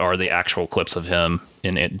parts of it are the actual clips of him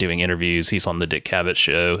in doing interviews. He's on the Dick Cavett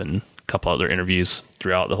show and a couple other interviews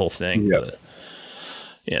throughout the whole thing. Yeah, but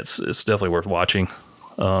yeah, it's definitely worth watching.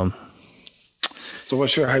 So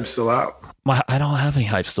what's your hype still out? I don't have any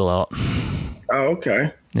hype still out. Oh,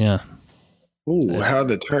 okay. Yeah. Ooh, how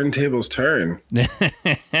the turntables turn.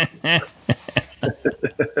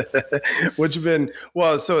 What you been?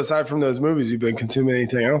 Well, so aside from those movies, you've been consuming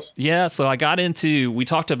anything else? Yeah. So I got into. We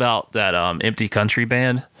talked about that Empty Country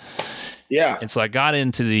band. Yeah. And so I got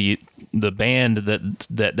into the band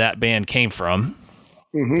that band came from.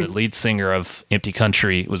 Mm-hmm. The lead singer of Empty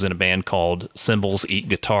Country was in a band called Cymbals Eat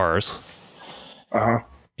Guitars.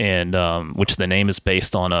 And which the name is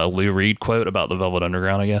based on a Lou Reed quote about the Velvet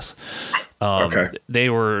Underground, I guess. Okay. They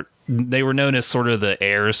were known as sort of the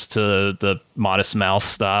heirs to the Modest Mouse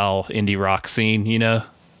style indie rock scene, Yeah.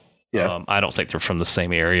 I don't think they're from the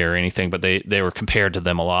same area or anything, but they were compared to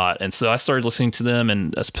them a lot. And so I started listening to them,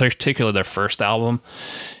 and particularly their first album,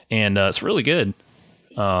 and it's really good.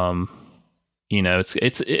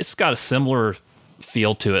 It's got a similar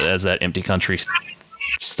feel to it as that Empty Country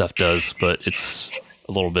stuff does, but it's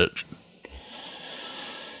a little bit,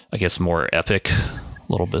 I guess, more epic, a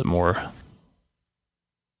little bit more,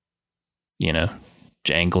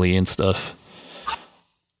 jangly and stuff.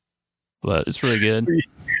 But it's really good.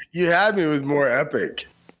 You had me with more epic.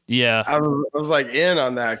 Yeah. I was in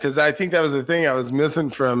on that because I think that was the thing I was missing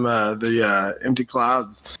from the Empty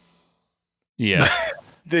Clouds. Yeah.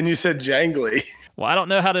 Then you said jangly. Well, I don't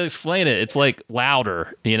know how to explain it. It's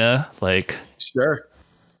louder, Sure.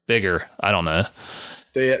 Bigger. I don't know.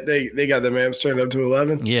 They got them amps turned up to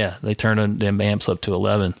 11. Yeah, they turned them amps up to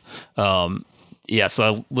 11. Yeah, so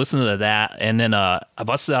I listened to that, and then I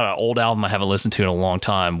busted out an old album I haven't listened to in a long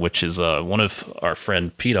time, which is one of our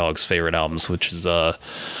friend P Dog's favorite albums, which is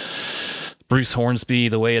Bruce Hornsby,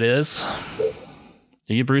 The Way It Is.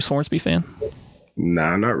 Are you a Bruce Hornsby fan?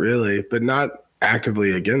 No, not really, but not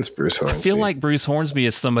actively against Bruce Hornsby. I feel like Bruce Hornsby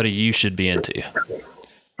is somebody you should be into.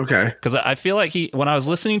 Okay. Because I feel like when I was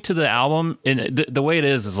listening to the album, and the Way It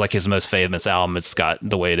Is like his most famous album. It's got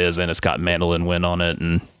The Way It Is, and it's got Mandolin Wind on it,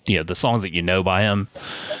 and the songs that you know by him,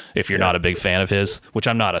 if you're not a big fan of his, which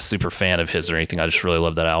I'm not a super fan of his or anything. I just really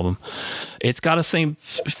love that album. It's got the same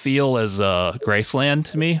feel as Graceland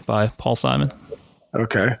to me by Paul Simon.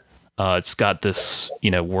 Okay. It's got this,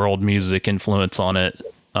 world music influence on it,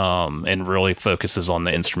 and really focuses on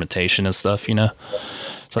the instrumentation and stuff,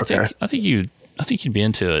 So I think you'd be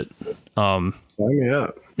into it. Sign me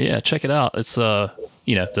up. Yeah, check it out. It's the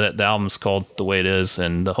album's called The Way It Is,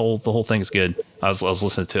 and the whole thing is good. I was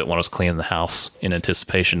listening to it when I was cleaning the house in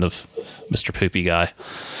anticipation of Mr. Poopy Guy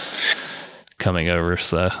coming over.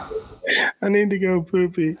 So I need to go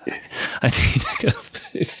poopy. I need to go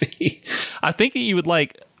poopy. I think that you would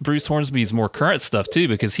like Bruce Hornsby's more current stuff too,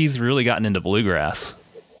 because he's really gotten into bluegrass.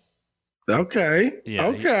 Okay. Yeah.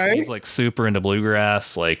 Okay. He's like super into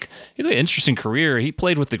bluegrass. Like, he's an interesting career. He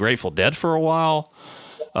played with the Grateful Dead for a while.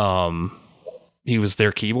 He was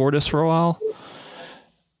their keyboardist for a while.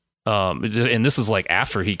 And this is like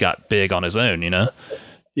after he got big on his own,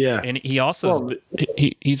 Yeah. And he also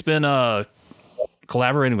he's been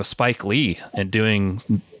collaborating with Spike Lee and doing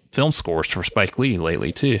film scores for Spike Lee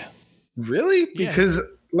lately too. Really? Because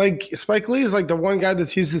like Spike Lee is like the one guy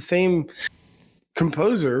that's used the same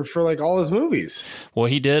composer for like all his movies. Well,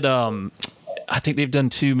 he did. I think they've done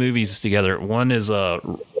 2 movies together. One is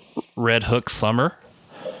Red Hook Summer,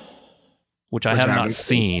 which I have not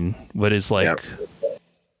seen, but is like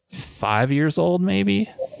 5 years old, maybe.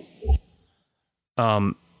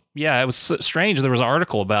 Yeah, it was strange. There was an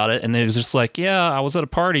article about it, and it was just like, I was at a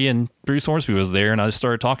party and Bruce Hornsby was there, and I just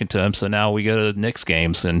started talking to him. So now we go to Knicks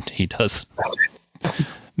games, and he does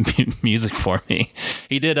music for me.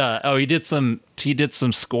 He did. He did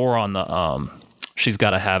some score on the She's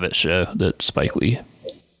Gotta Have It show that Spike Lee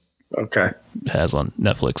has on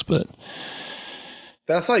Netflix. But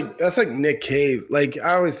that's like Nick Cave. Like,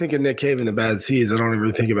 I always think of Nick Cave in The Bad Seeds. I don't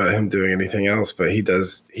ever think about him doing anything else, but he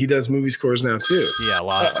does movie scores now too. Yeah, a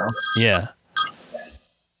lot. Yeah.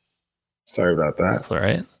 Sorry about that. That's all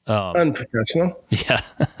right. Unprofessional. Yeah.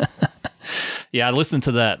 Yeah, I listened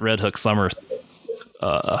to that Red Hook Summer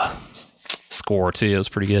score too. It was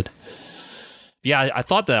pretty good. Yeah, I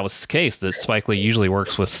thought that was the case, that Spike Lee usually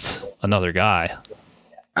works with another guy.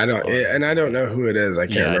 I don't know who it is. I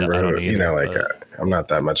can't remember who. Either, I'm not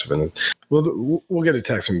that much of an. We'll get a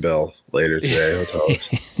text from Bill later today. He'll tell us.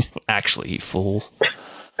 Actually, you fool.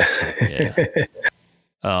 Yeah.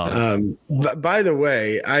 By the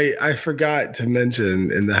way, I forgot to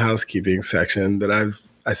mention in the housekeeping section that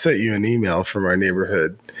I sent you an email from our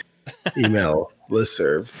neighborhood email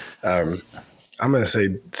listserv. I'm going to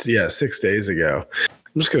say, 6 days ago.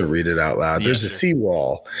 I'm just going to read it out loud. There's a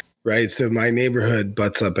seawall, right? So my neighborhood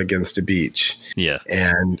butts up against a beach. Yeah.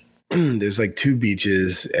 And there's like 2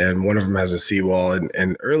 beaches, and one of them has a seawall.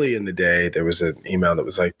 And early in the day, there was an email that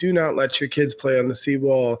was like, do not let your kids play on the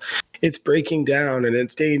seawall. It's breaking down and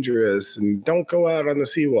it's dangerous, and don't go out on the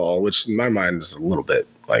seawall, which in my mind is a little bit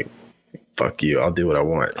like, fuck you, I'll do what I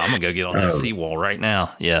want. I'm going to go get on that seawall right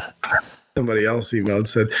now. Yeah. Somebody else emailed and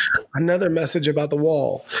said, another message about the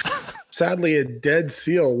wall. Sadly, a dead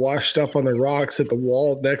seal washed up on the rocks at the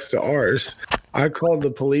wall next to ours. I called the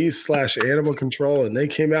police / animal control, and they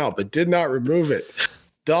came out, but did not remove it.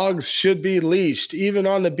 Dogs should be leashed, even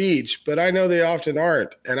on the beach, but I know they often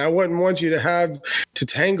aren't, and I wouldn't want you to have to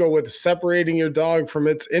tangle with separating your dog from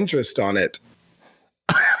its interest on it.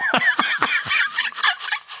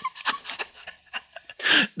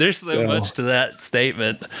 There's so much to that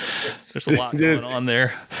statement. There's a lot going on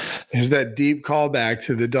there. There's that deep callback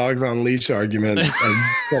to the dogs on leash argument of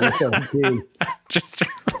 2017.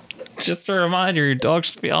 Just a reminder, your dog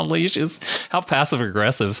should be on leashes. How passive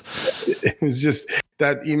aggressive. It was just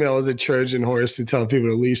that email is a Trojan horse to tell people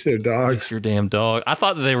to leash their dogs. Leash your damn dog. I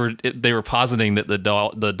thought that they were positing that the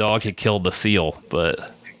dog had killed the seal,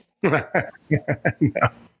 but no.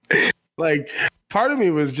 Like, part of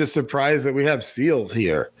me was just surprised that we have seals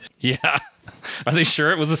here. Yeah. Are they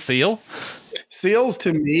sure it was a seal? Seals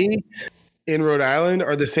to me in Rhode Island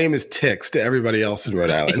are the same as ticks to everybody else in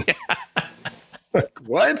Rhode Island. Yeah. Like,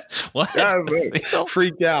 what? Yeah,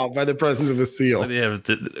 freaked out by the presence of a seal.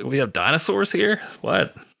 Did we have dinosaurs here?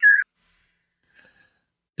 What?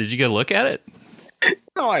 Did you go look at it?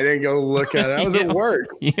 No, I didn't go look at it. I was at work.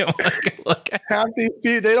 You don't want to go look at Half these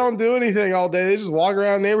people, they don't do anything all day. They just walk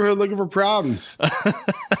around the neighborhood looking for problems.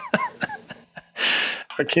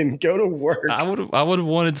 I can go to work. I would have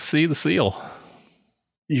wanted to see the seal.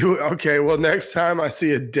 Okay? Well, next time I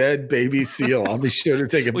see a dead baby seal, I'll be sure to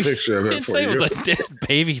take a picture of it for you. It was a dead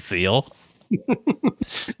baby seal.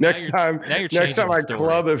 Next time I story.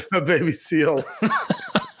 club a baby seal.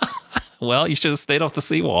 Well, you should have stayed off the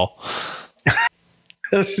seawall.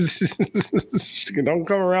 Don't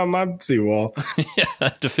come around my seawall. Yeah,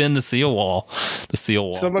 defend the seal wall. The seal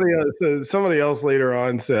wall. Somebody else later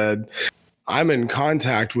on said, I'm in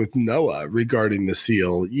contact with NOAA regarding the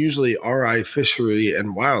seal. Usually RI Fishery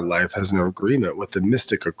and Wildlife has an agreement with the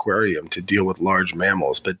Mystic Aquarium to deal with large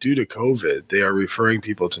mammals, but due to COVID, they are referring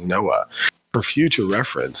people to NOAA. For future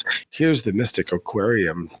reference, here's the Mystic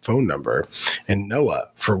Aquarium phone number and NOAA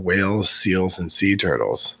for whales, seals, and sea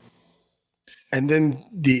turtles. And then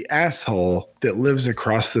the asshole that lives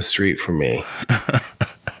across the street from me,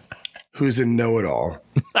 who's a know-it-all,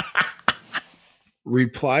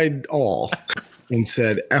 replied all and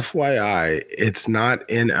said, FYI, it's not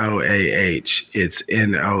NOAH, it's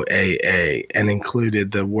NOAA, and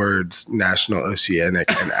included the words National Oceanic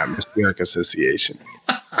and Atmospheric Association.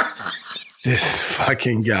 This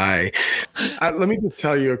fucking guy. Let me just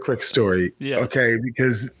tell you a quick story, okay?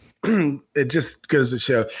 Because it just goes to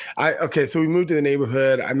show. So we moved to the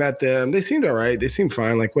neighborhood. I met them. They seemed all right. They seemed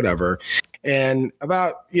fine, like whatever. And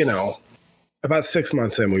about 6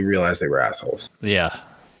 months in, we realized they were assholes. Yeah,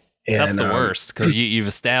 and, that's the worst because you've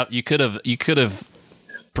established. You could have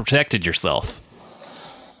protected yourself.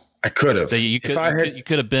 I could have. You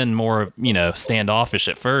could have been more standoffish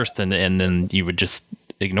at first, and then you would just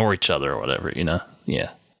ignore each other or whatever.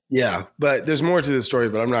 Yeah. Yeah, but there's more to the story,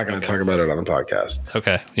 but I'm not going to talk about it on the podcast.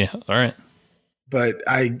 Okay. Yeah. All right. But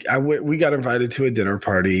we got invited to a dinner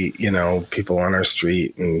party, people on our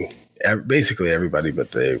street and basically everybody,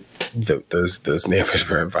 but those neighbors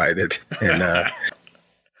were invited, and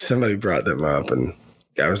somebody brought them up, and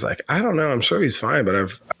I was like, I don't know, I'm sure he's fine, but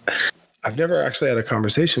I've never actually had a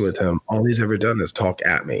conversation with him. All he's ever done is talk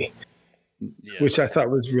at me. Yeah. Which I thought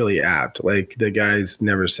was really apt. Like the guy's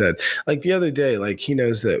never said, like the other day, like he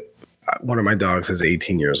knows that one of my dogs is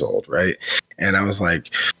 18 years old. Right. And I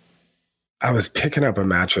was picking up a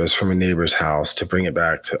mattress from a neighbor's house to bring it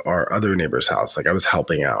back to our other neighbor's house. Like I was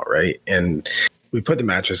helping out. Right. And we put the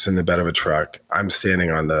mattress in the bed of a truck. I'm standing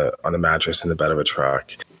on the mattress in the bed of a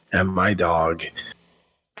truck, and my dog,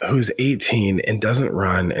 who's 18 and doesn't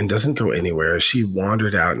run and doesn't go anywhere, she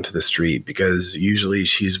wandered out into the street because usually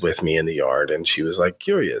she's with me in the yard, and she was like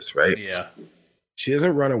curious, right? Yeah. She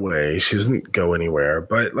doesn't run away. She doesn't go anywhere.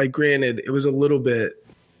 But like, granted, it was a little bit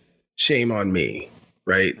shame on me,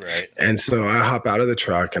 right? Right. And so I hop out of the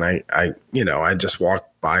truck, and I just walk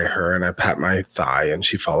by her and I pat my thigh, and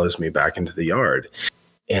she follows me back into the yard.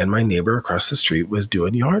 And my neighbor across the street was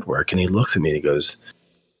doing yard work, and he looks at me and he goes,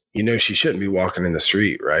 she shouldn't be walking in the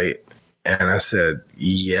street, right? And I said,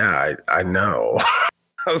 yeah, I know.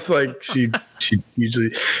 I was like, she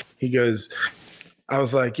usually, he goes, I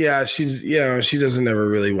was like, yeah, she doesn't ever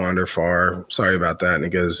really wander far. Sorry about that. And he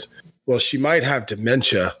goes, well, she might have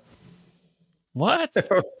dementia. What?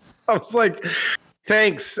 I was like,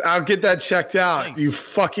 thanks. I'll get that checked out. Thanks. You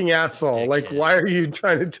fucking asshole. Like, why are you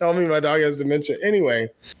trying to tell me my dog has dementia? Anyway,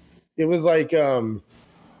 it was like,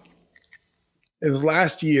 it was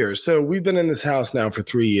last year. So we've been in this house now for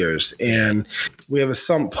 3 years, and we have a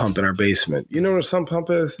sump pump in our basement. You know what a sump pump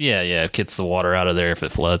is? Yeah. It gets the water out of there if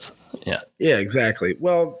it floods. Yeah. Yeah, exactly.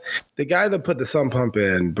 Well, the guy that put the sump pump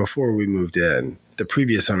in before we moved in, the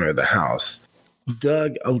previous owner of the house,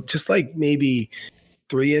 dug just like maybe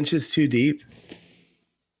 3 inches too deep.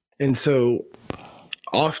 And so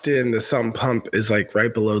often the sump pump is like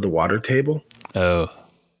right below the water table. Oh.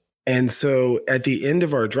 And so at the end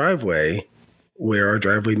of our driveway, where our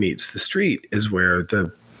driveway meets the street, is where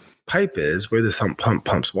the pipe is, where the sump pump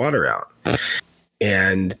pumps water out.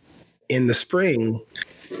 And in the spring,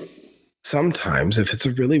 sometimes if it's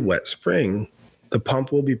a really wet spring, the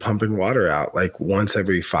pump will be pumping water out like once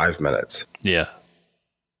every 5 minutes. Yeah.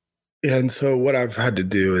 And so what I've had to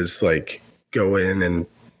do is like go in and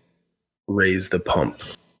raise the pump,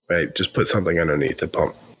 right? Just put something underneath the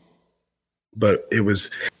pump. But it was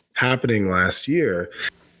happening last year.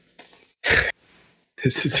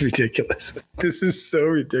 This is ridiculous. This is so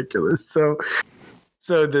ridiculous. So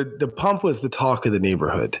the pump was the talk of the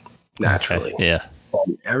neighborhood, naturally. Okay. Yeah.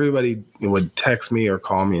 Everybody would text me or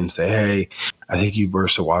call me and say, hey, I think you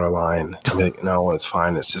burst a water line. I'm like, no, it's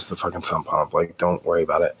fine. It's just the fucking sump pump. Like, don't worry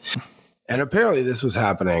about it. And apparently this was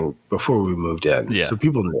happening before we moved in. Yeah. So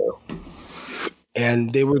people knew.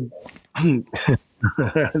 and they were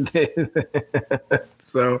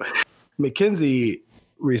so Mackenzie,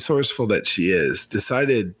 resourceful that she is,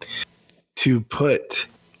 decided to put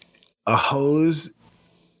a hose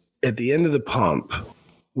at the end of the pump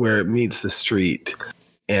where it meets the street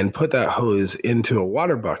and put that hose into a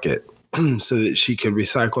water bucket so that she could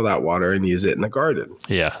recycle that water and use it in the garden.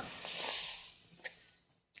 Yeah.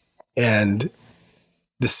 And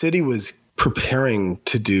the city was preparing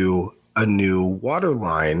to do a new water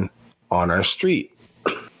line on our street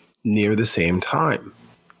near the same time.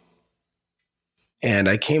 And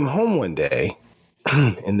I came home one day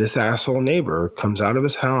and this asshole neighbor comes out of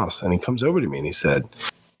his house and he comes over to me and he said,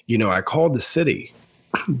 I called the city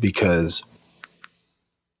because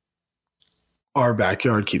our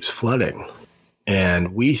backyard keeps flooding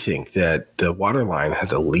and we think that the water line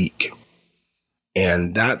has a leak.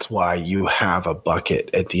 And that's why you have a bucket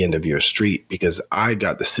at the end of your street, because I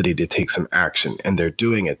got the city to take some action and they're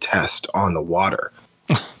doing a test on the water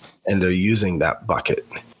and they're using that bucket.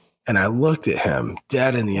 And I looked at him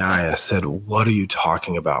dead in the eye. I said, "What are you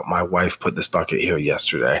talking about? My wife put this bucket here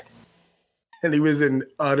yesterday." And he was in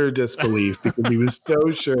utter disbelief because he was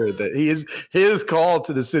so sure that his call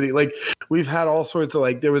to the city. Like, we've had all sorts of,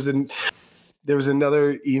 like, there was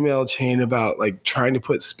another email chain about like trying to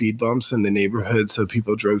put speed bumps in the neighborhood so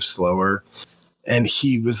people drove slower. And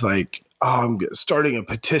he was like, "Oh, I'm starting a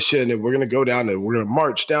petition and we're going to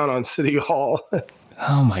march down on City Hall."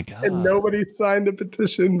 Oh my God. And nobody signed the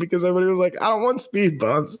petition because everybody was like, "I don't want speed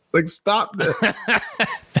bumps. Like, stop this."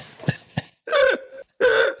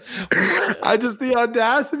 The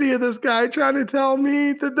audacity of this guy trying to tell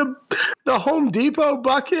me that the Home Depot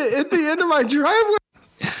bucket at the end of my driveway.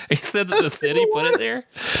 He said that the city put it there.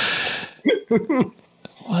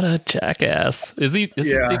 What a jackass! Is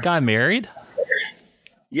the guy married?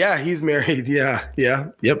 Yeah, he's married. Yeah.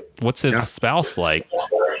 Yep. What's his spouse like?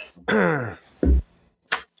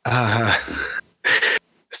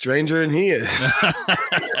 Stranger than he is.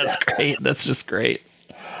 That's great. That's just great.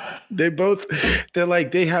 They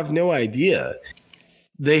have no idea.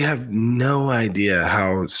 They have no idea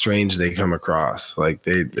how strange they come across. Like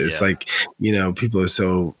like, people are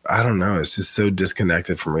so, I don't know. It's just so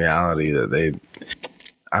disconnected from reality that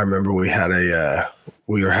I remember we were having I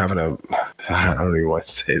don't even want to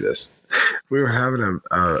say this. We were having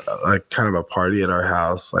a kind of a party at our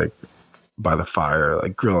house, like by the fire,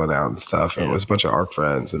 like grilling out and stuff. And it was a bunch of our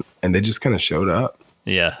friends and they just kind of showed up.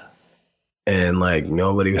 Yeah. And like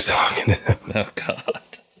nobody was talking to him. Oh God.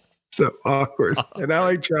 So awkward. And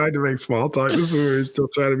I tried to make small talk. This is when we were still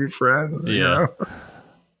trying to be friends. Yeah.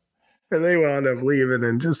 And they wound up leaving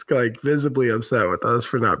and just like visibly upset with us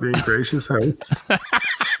for not being gracious hosts.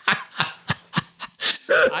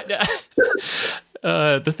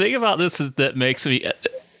 The thing about this that makes me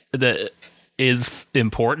that is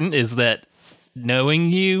important is that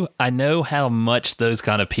knowing you, I know how much those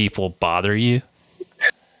kind of people bother you.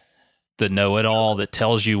 The know-it-all that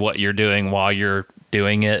tells you what you're doing while you're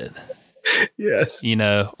doing it. Yes.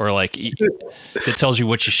 Or like that tells you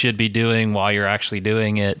what you should be doing while you're actually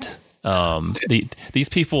doing it. These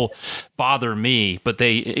people bother me, but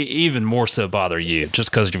they even more so bother you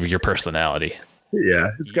just because of your personality.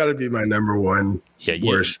 Yeah, it's got to be my number one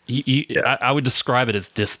worst. I would describe it as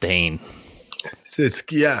disdain.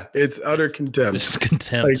 It's utter contempt. It's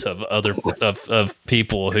contempt of other of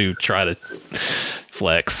people who try to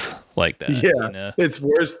flex like that. Yeah, it's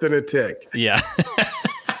worse than a tick. Yeah.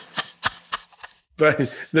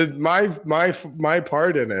 But my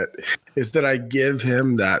part in it is that I give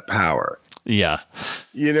him that power. Yeah.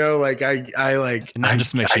 I like. And that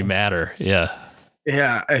just makes you madder. Yeah.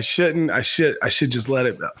 Yeah, I should just let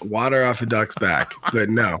it water off a duck's back, but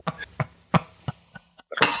no.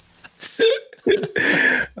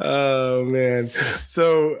 Oh man.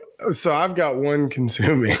 So I've got one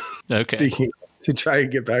consuming. Okay. Speaking to try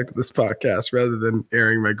and get back to this podcast rather than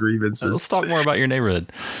airing my grievances. Let's talk more about your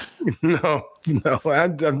neighborhood. No,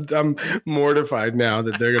 I'm mortified now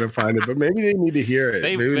that they're going to find it, but maybe they need to hear it.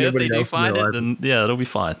 Maybe if they do find it, then yeah, it'll be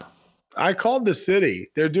fine. I called the city.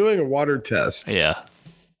 They're doing a water test. Yeah.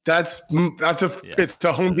 It's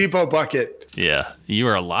a Home Depot bucket. Yeah. You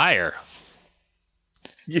are a liar.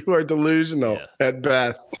 You are delusional at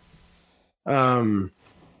best. One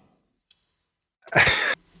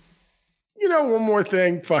more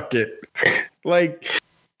thing. Fuck it. Like,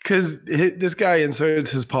 because this guy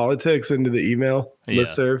inserts his politics into the email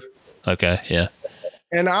listserv. Okay. Yeah.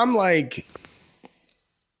 And I'm like,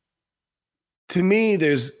 to me,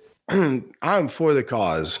 I'm for the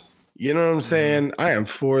cause. You know what I'm saying? I am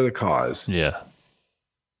for the cause. Yeah.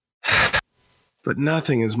 But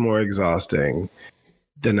nothing is more exhausting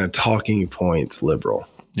than a talking points liberal.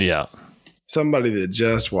 Yeah. Somebody that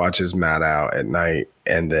just watches Maddow at night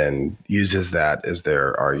and then uses that as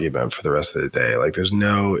their argument for the rest of the day. Like, there's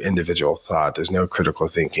no individual thought. There's no critical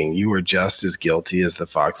thinking. You are just as guilty as the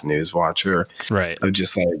Fox News watcher, right, of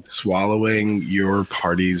just like swallowing your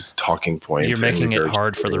party's talking points. You're making it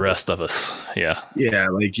hard for the rest of us. Yeah. Yeah.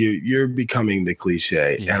 Like you're becoming the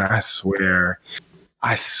cliche. Yeah. And I swear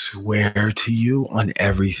to you on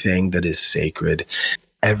everything that is sacred,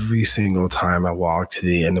 every single time I walk to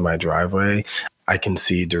the end of my driveway, I can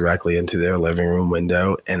see directly into their living room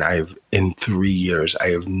window. And in 3 years, I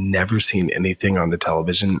have never seen anything on the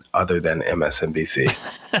television other than MSNBC.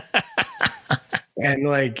 And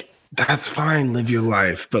like, that's fine. Live your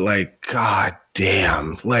life. But like, God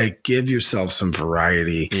damn, like give yourself some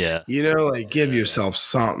variety. Yeah. You know, like give yourself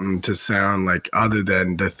something to sound like other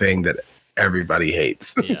than the thing that everybody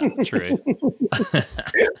hates. Yeah, true.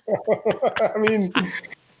 I mean,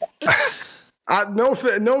 no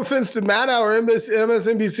offense to Maddow or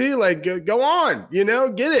MSNBC. Like, go on, you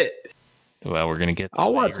know, get it. Well, we're gonna get.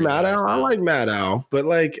 I'll watch Maddow. I like Maddow, but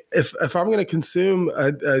like, if I'm gonna consume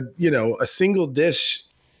a single dish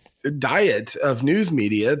diet of news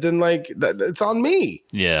media, then like it's on me.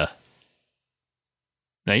 Yeah.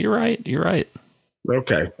 No, you're right. You're right.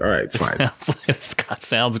 Okay. All right. Fine. Scott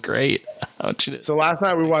sounds great. So last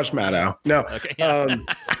night we watched Maddow. No. Okay. Yeah.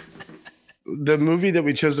 The movie that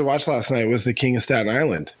we chose to watch last night was The King of Staten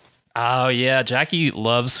Island. Oh yeah, Jackie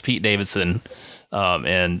loves Pete Davidson.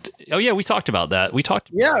 And we talked about that.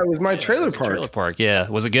 Yeah, it was my trailer park. Trailer park. Yeah.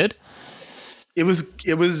 Was it good? It was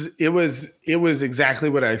exactly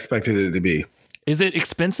what I expected it to be. Is it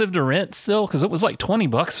expensive to rent still? Because it was like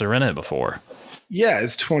 $20 to rent it before. Yeah,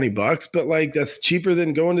 it's $20, but like that's cheaper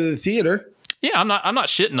than going to the theater. Yeah, I'm not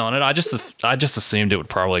shitting on it. I just assumed it would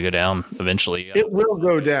probably go down eventually. It will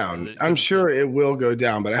go down. I'm sure it will go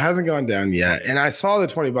down, but it hasn't gone down yet. And I saw the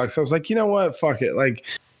 $20. I was like, you know what? Fuck it. Like,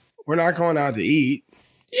 we're not going out to eat.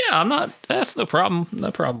 Yeah, that's no problem. No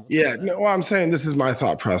problem. Yeah. No, well, I'm saying this is my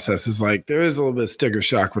thought process is like, there is a little bit of sticker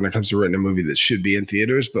shock when it comes to renting a movie that should be in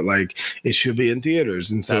theaters, but like it should be in theaters.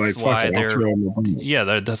 And so that's like, fuck it, I'll throw them.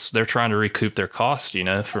 They're trying to recoup their cost, you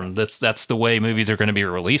know, from that's the way movies are going to be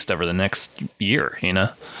released over the next year, you know?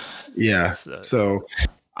 Yeah. So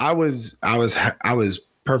I was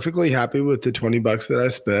perfectly happy with the $20 that I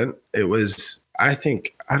spent. It was, I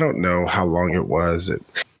don't know how long it was. It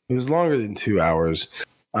was longer than 2 hours.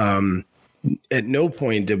 At no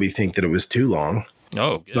point did we think that it was too long.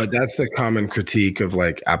 Oh, good. But that's the common critique of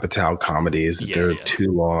like Apatow comedies that they're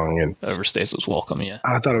too long and overstays its welcome. Yeah,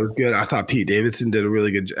 I thought it was good. I thought Pete Davidson did a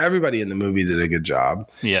really good. Everybody in the movie did a good job.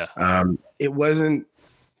 Yeah.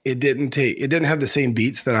 It didn't have the same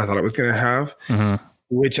beats that I thought it was going to have,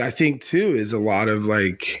 which I think too is a lot of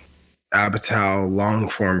like Apatow long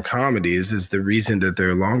form comedies is the reason that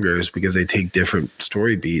they're longer is because they take different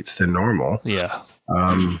story beats than normal. Yeah.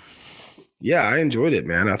 Yeah, I enjoyed it,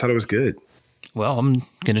 man. I thought it was good. Well, I'm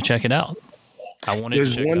going to check it out. I wanted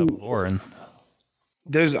to check it out before. And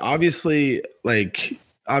there's obviously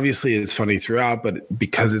it's funny throughout, but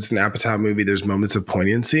because it's an Apatow movie, there's moments of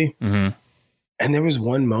poignancy. Mm-hmm. And there was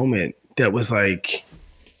one moment that was like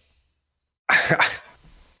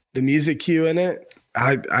the music cue in it.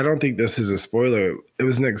 I don't think this is a spoiler. It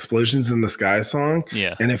was an Explosions in the Sky song.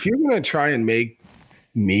 Yeah. And if you're going to try and make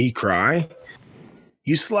me cry,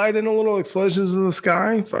 you slide in a little Explosions in the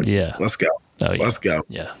Sky. Fuck, yeah. Let's go. Oh, yeah. Let's go.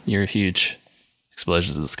 Yeah. You're a huge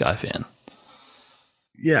Explosions in the Sky fan.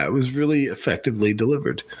 Yeah. It was really effectively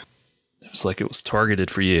delivered. It was like it was targeted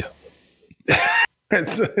for you. And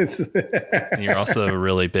you're also a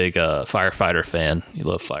really big firefighter fan. You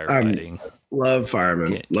love firefighting. Love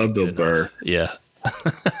firemen. Love Bill Burr. Yeah.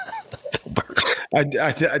 Bill Burr.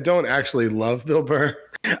 I don't actually love Bill Burr.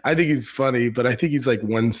 I think he's funny, but I think he's like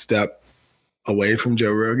one step away from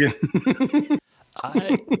Joe Rogan.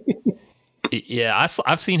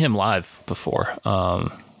 I've seen him live before.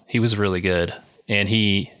 He was really good, and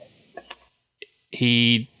he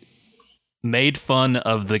made fun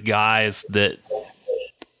of the guys that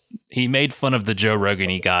he made fun of the Joe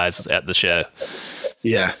Rogan-y guys at the show.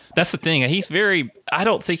 Yeah, that's the thing. I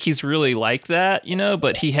don't think he's really like that, you know,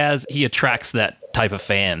 but he attracts that type of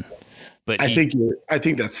fan. But I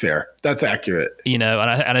think that's fair. That's accurate. You know,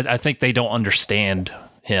 and I think they don't understand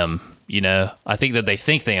him. You know, I think that they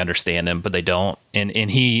think they understand him, but they don't. And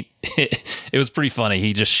it was pretty funny.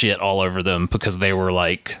 He just shit all over them because they were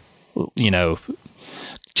like, you know,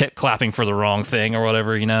 clapping for the wrong thing or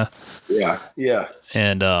whatever. You know. Yeah. Yeah.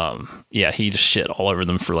 And he just shit all over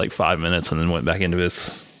them for like 5 minutes and then went back into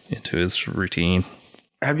his routine.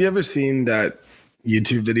 Have you ever seen that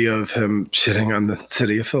YouTube video of him shitting on the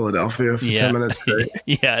city of Philadelphia for 10 minutes straight.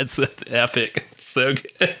 Yeah, it's epic. It's so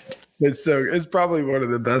good. It's probably one of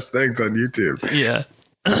the best things on YouTube. Yeah.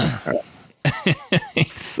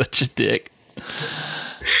 He's such a dick.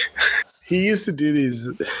 He used to do these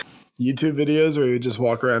YouTube videos where he would just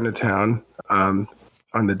walk around the town on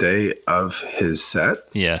the day of his set.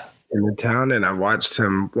 Yeah. In the town, and I watched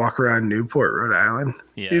him walk around Newport, Rhode Island.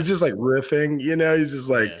 Yeah. He's just like riffing, he's just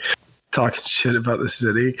like talking shit about the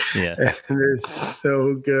city. Yeah. And it's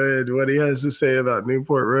so good what he has to say about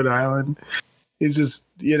Newport, Rhode Island. He's just,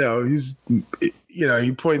 he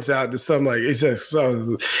points out to some, like, he says,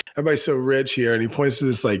 so everybody's so rich here. And he points to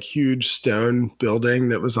this like huge stone building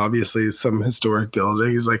that was obviously some historic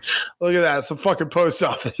building. He's like, look at that. It's a fucking post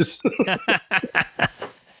office.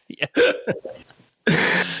 Yeah.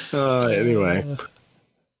 Anyway.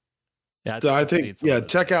 Yeah, So I think,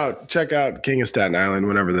 check out King of Staten Island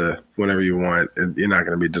whenever you want. You're not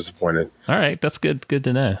going to be disappointed. All right, that's good. Good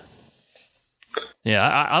to know.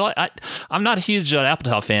 Yeah, I'm not a huge Judd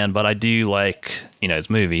Apatow fan, but I do like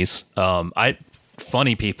his movies.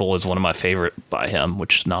 Funny People is one of my favorite by him,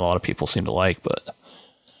 which not a lot of people seem to like. But have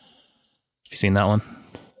you seen that one?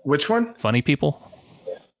 Which one? Funny People.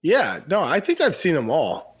 Yeah, no, I think I've seen them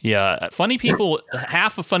all. Yeah, Funny People.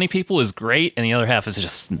 Half of Funny People is great, and the other half is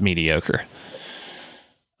just mediocre.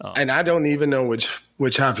 And I don't even know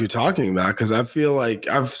which half you're talking about, because I feel like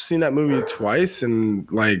I've seen that movie twice,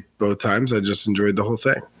 and like both times I just enjoyed the whole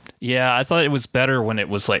thing. Yeah, I thought it was better when it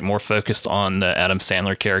was like more focused on the Adam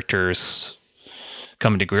Sandler characters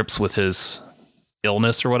coming to grips with his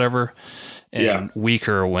illness or whatever, and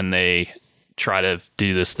weaker when they try to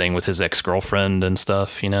do this thing with his ex-girlfriend and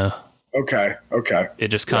stuff, Okay. It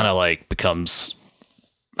just kind of like becomes,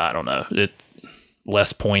 I don't know, it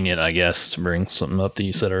less poignant, I guess, to bring something up that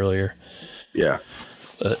you said earlier. Yeah.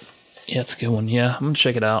 But yeah, it's a good one. Yeah, I'm going to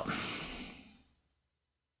check it out.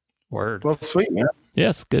 Word. Well, sweet, man.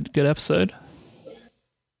 Yes, good episode.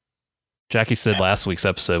 Jackie said last week's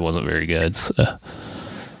episode wasn't very good. So.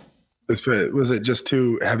 Was it just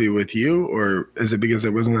too heavy with you, or is it because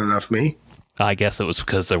there wasn't enough me? I guess it was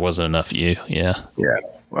because there wasn't enough you. Yeah. Yeah.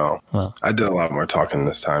 Well, I did a lot more talking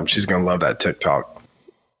this time. She's going to love that TikTok.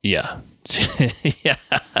 Yeah. Yeah.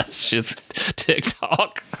 She's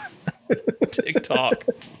TikTok. TikTok.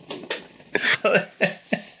 I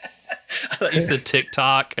thought you said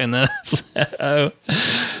TikTok, and then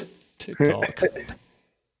TikTok.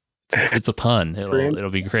 It's a pun. It'll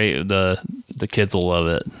be great. The kids will love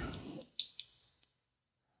it.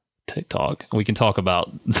 TikTok. We can talk about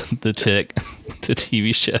the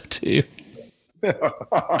TV show too.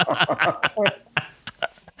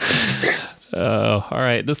 All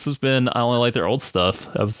right. This has been I Only Like Their Old Stuff,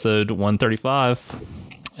 episode 135.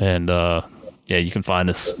 And you can find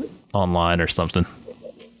us online or something.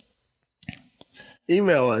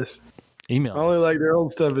 Email us. I only like their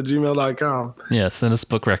old stuff at gmail.com. Yeah, send us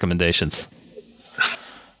book recommendations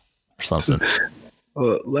or something.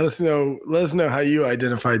 Well, let us know how you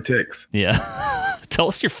identify ticks. Yeah. Tell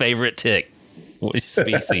us your favorite tick. What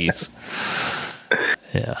species?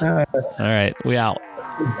 Yeah. All right. We out.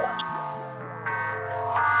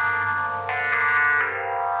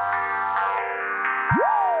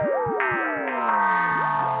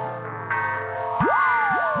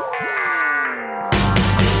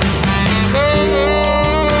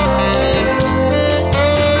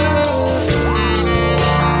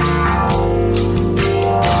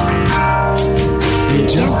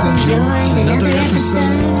 Just enjoyed another episode.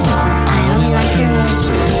 I Only Like Your Old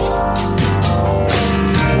Stuff.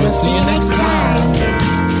 We'll see you next time.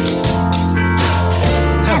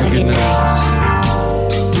 Have a good night.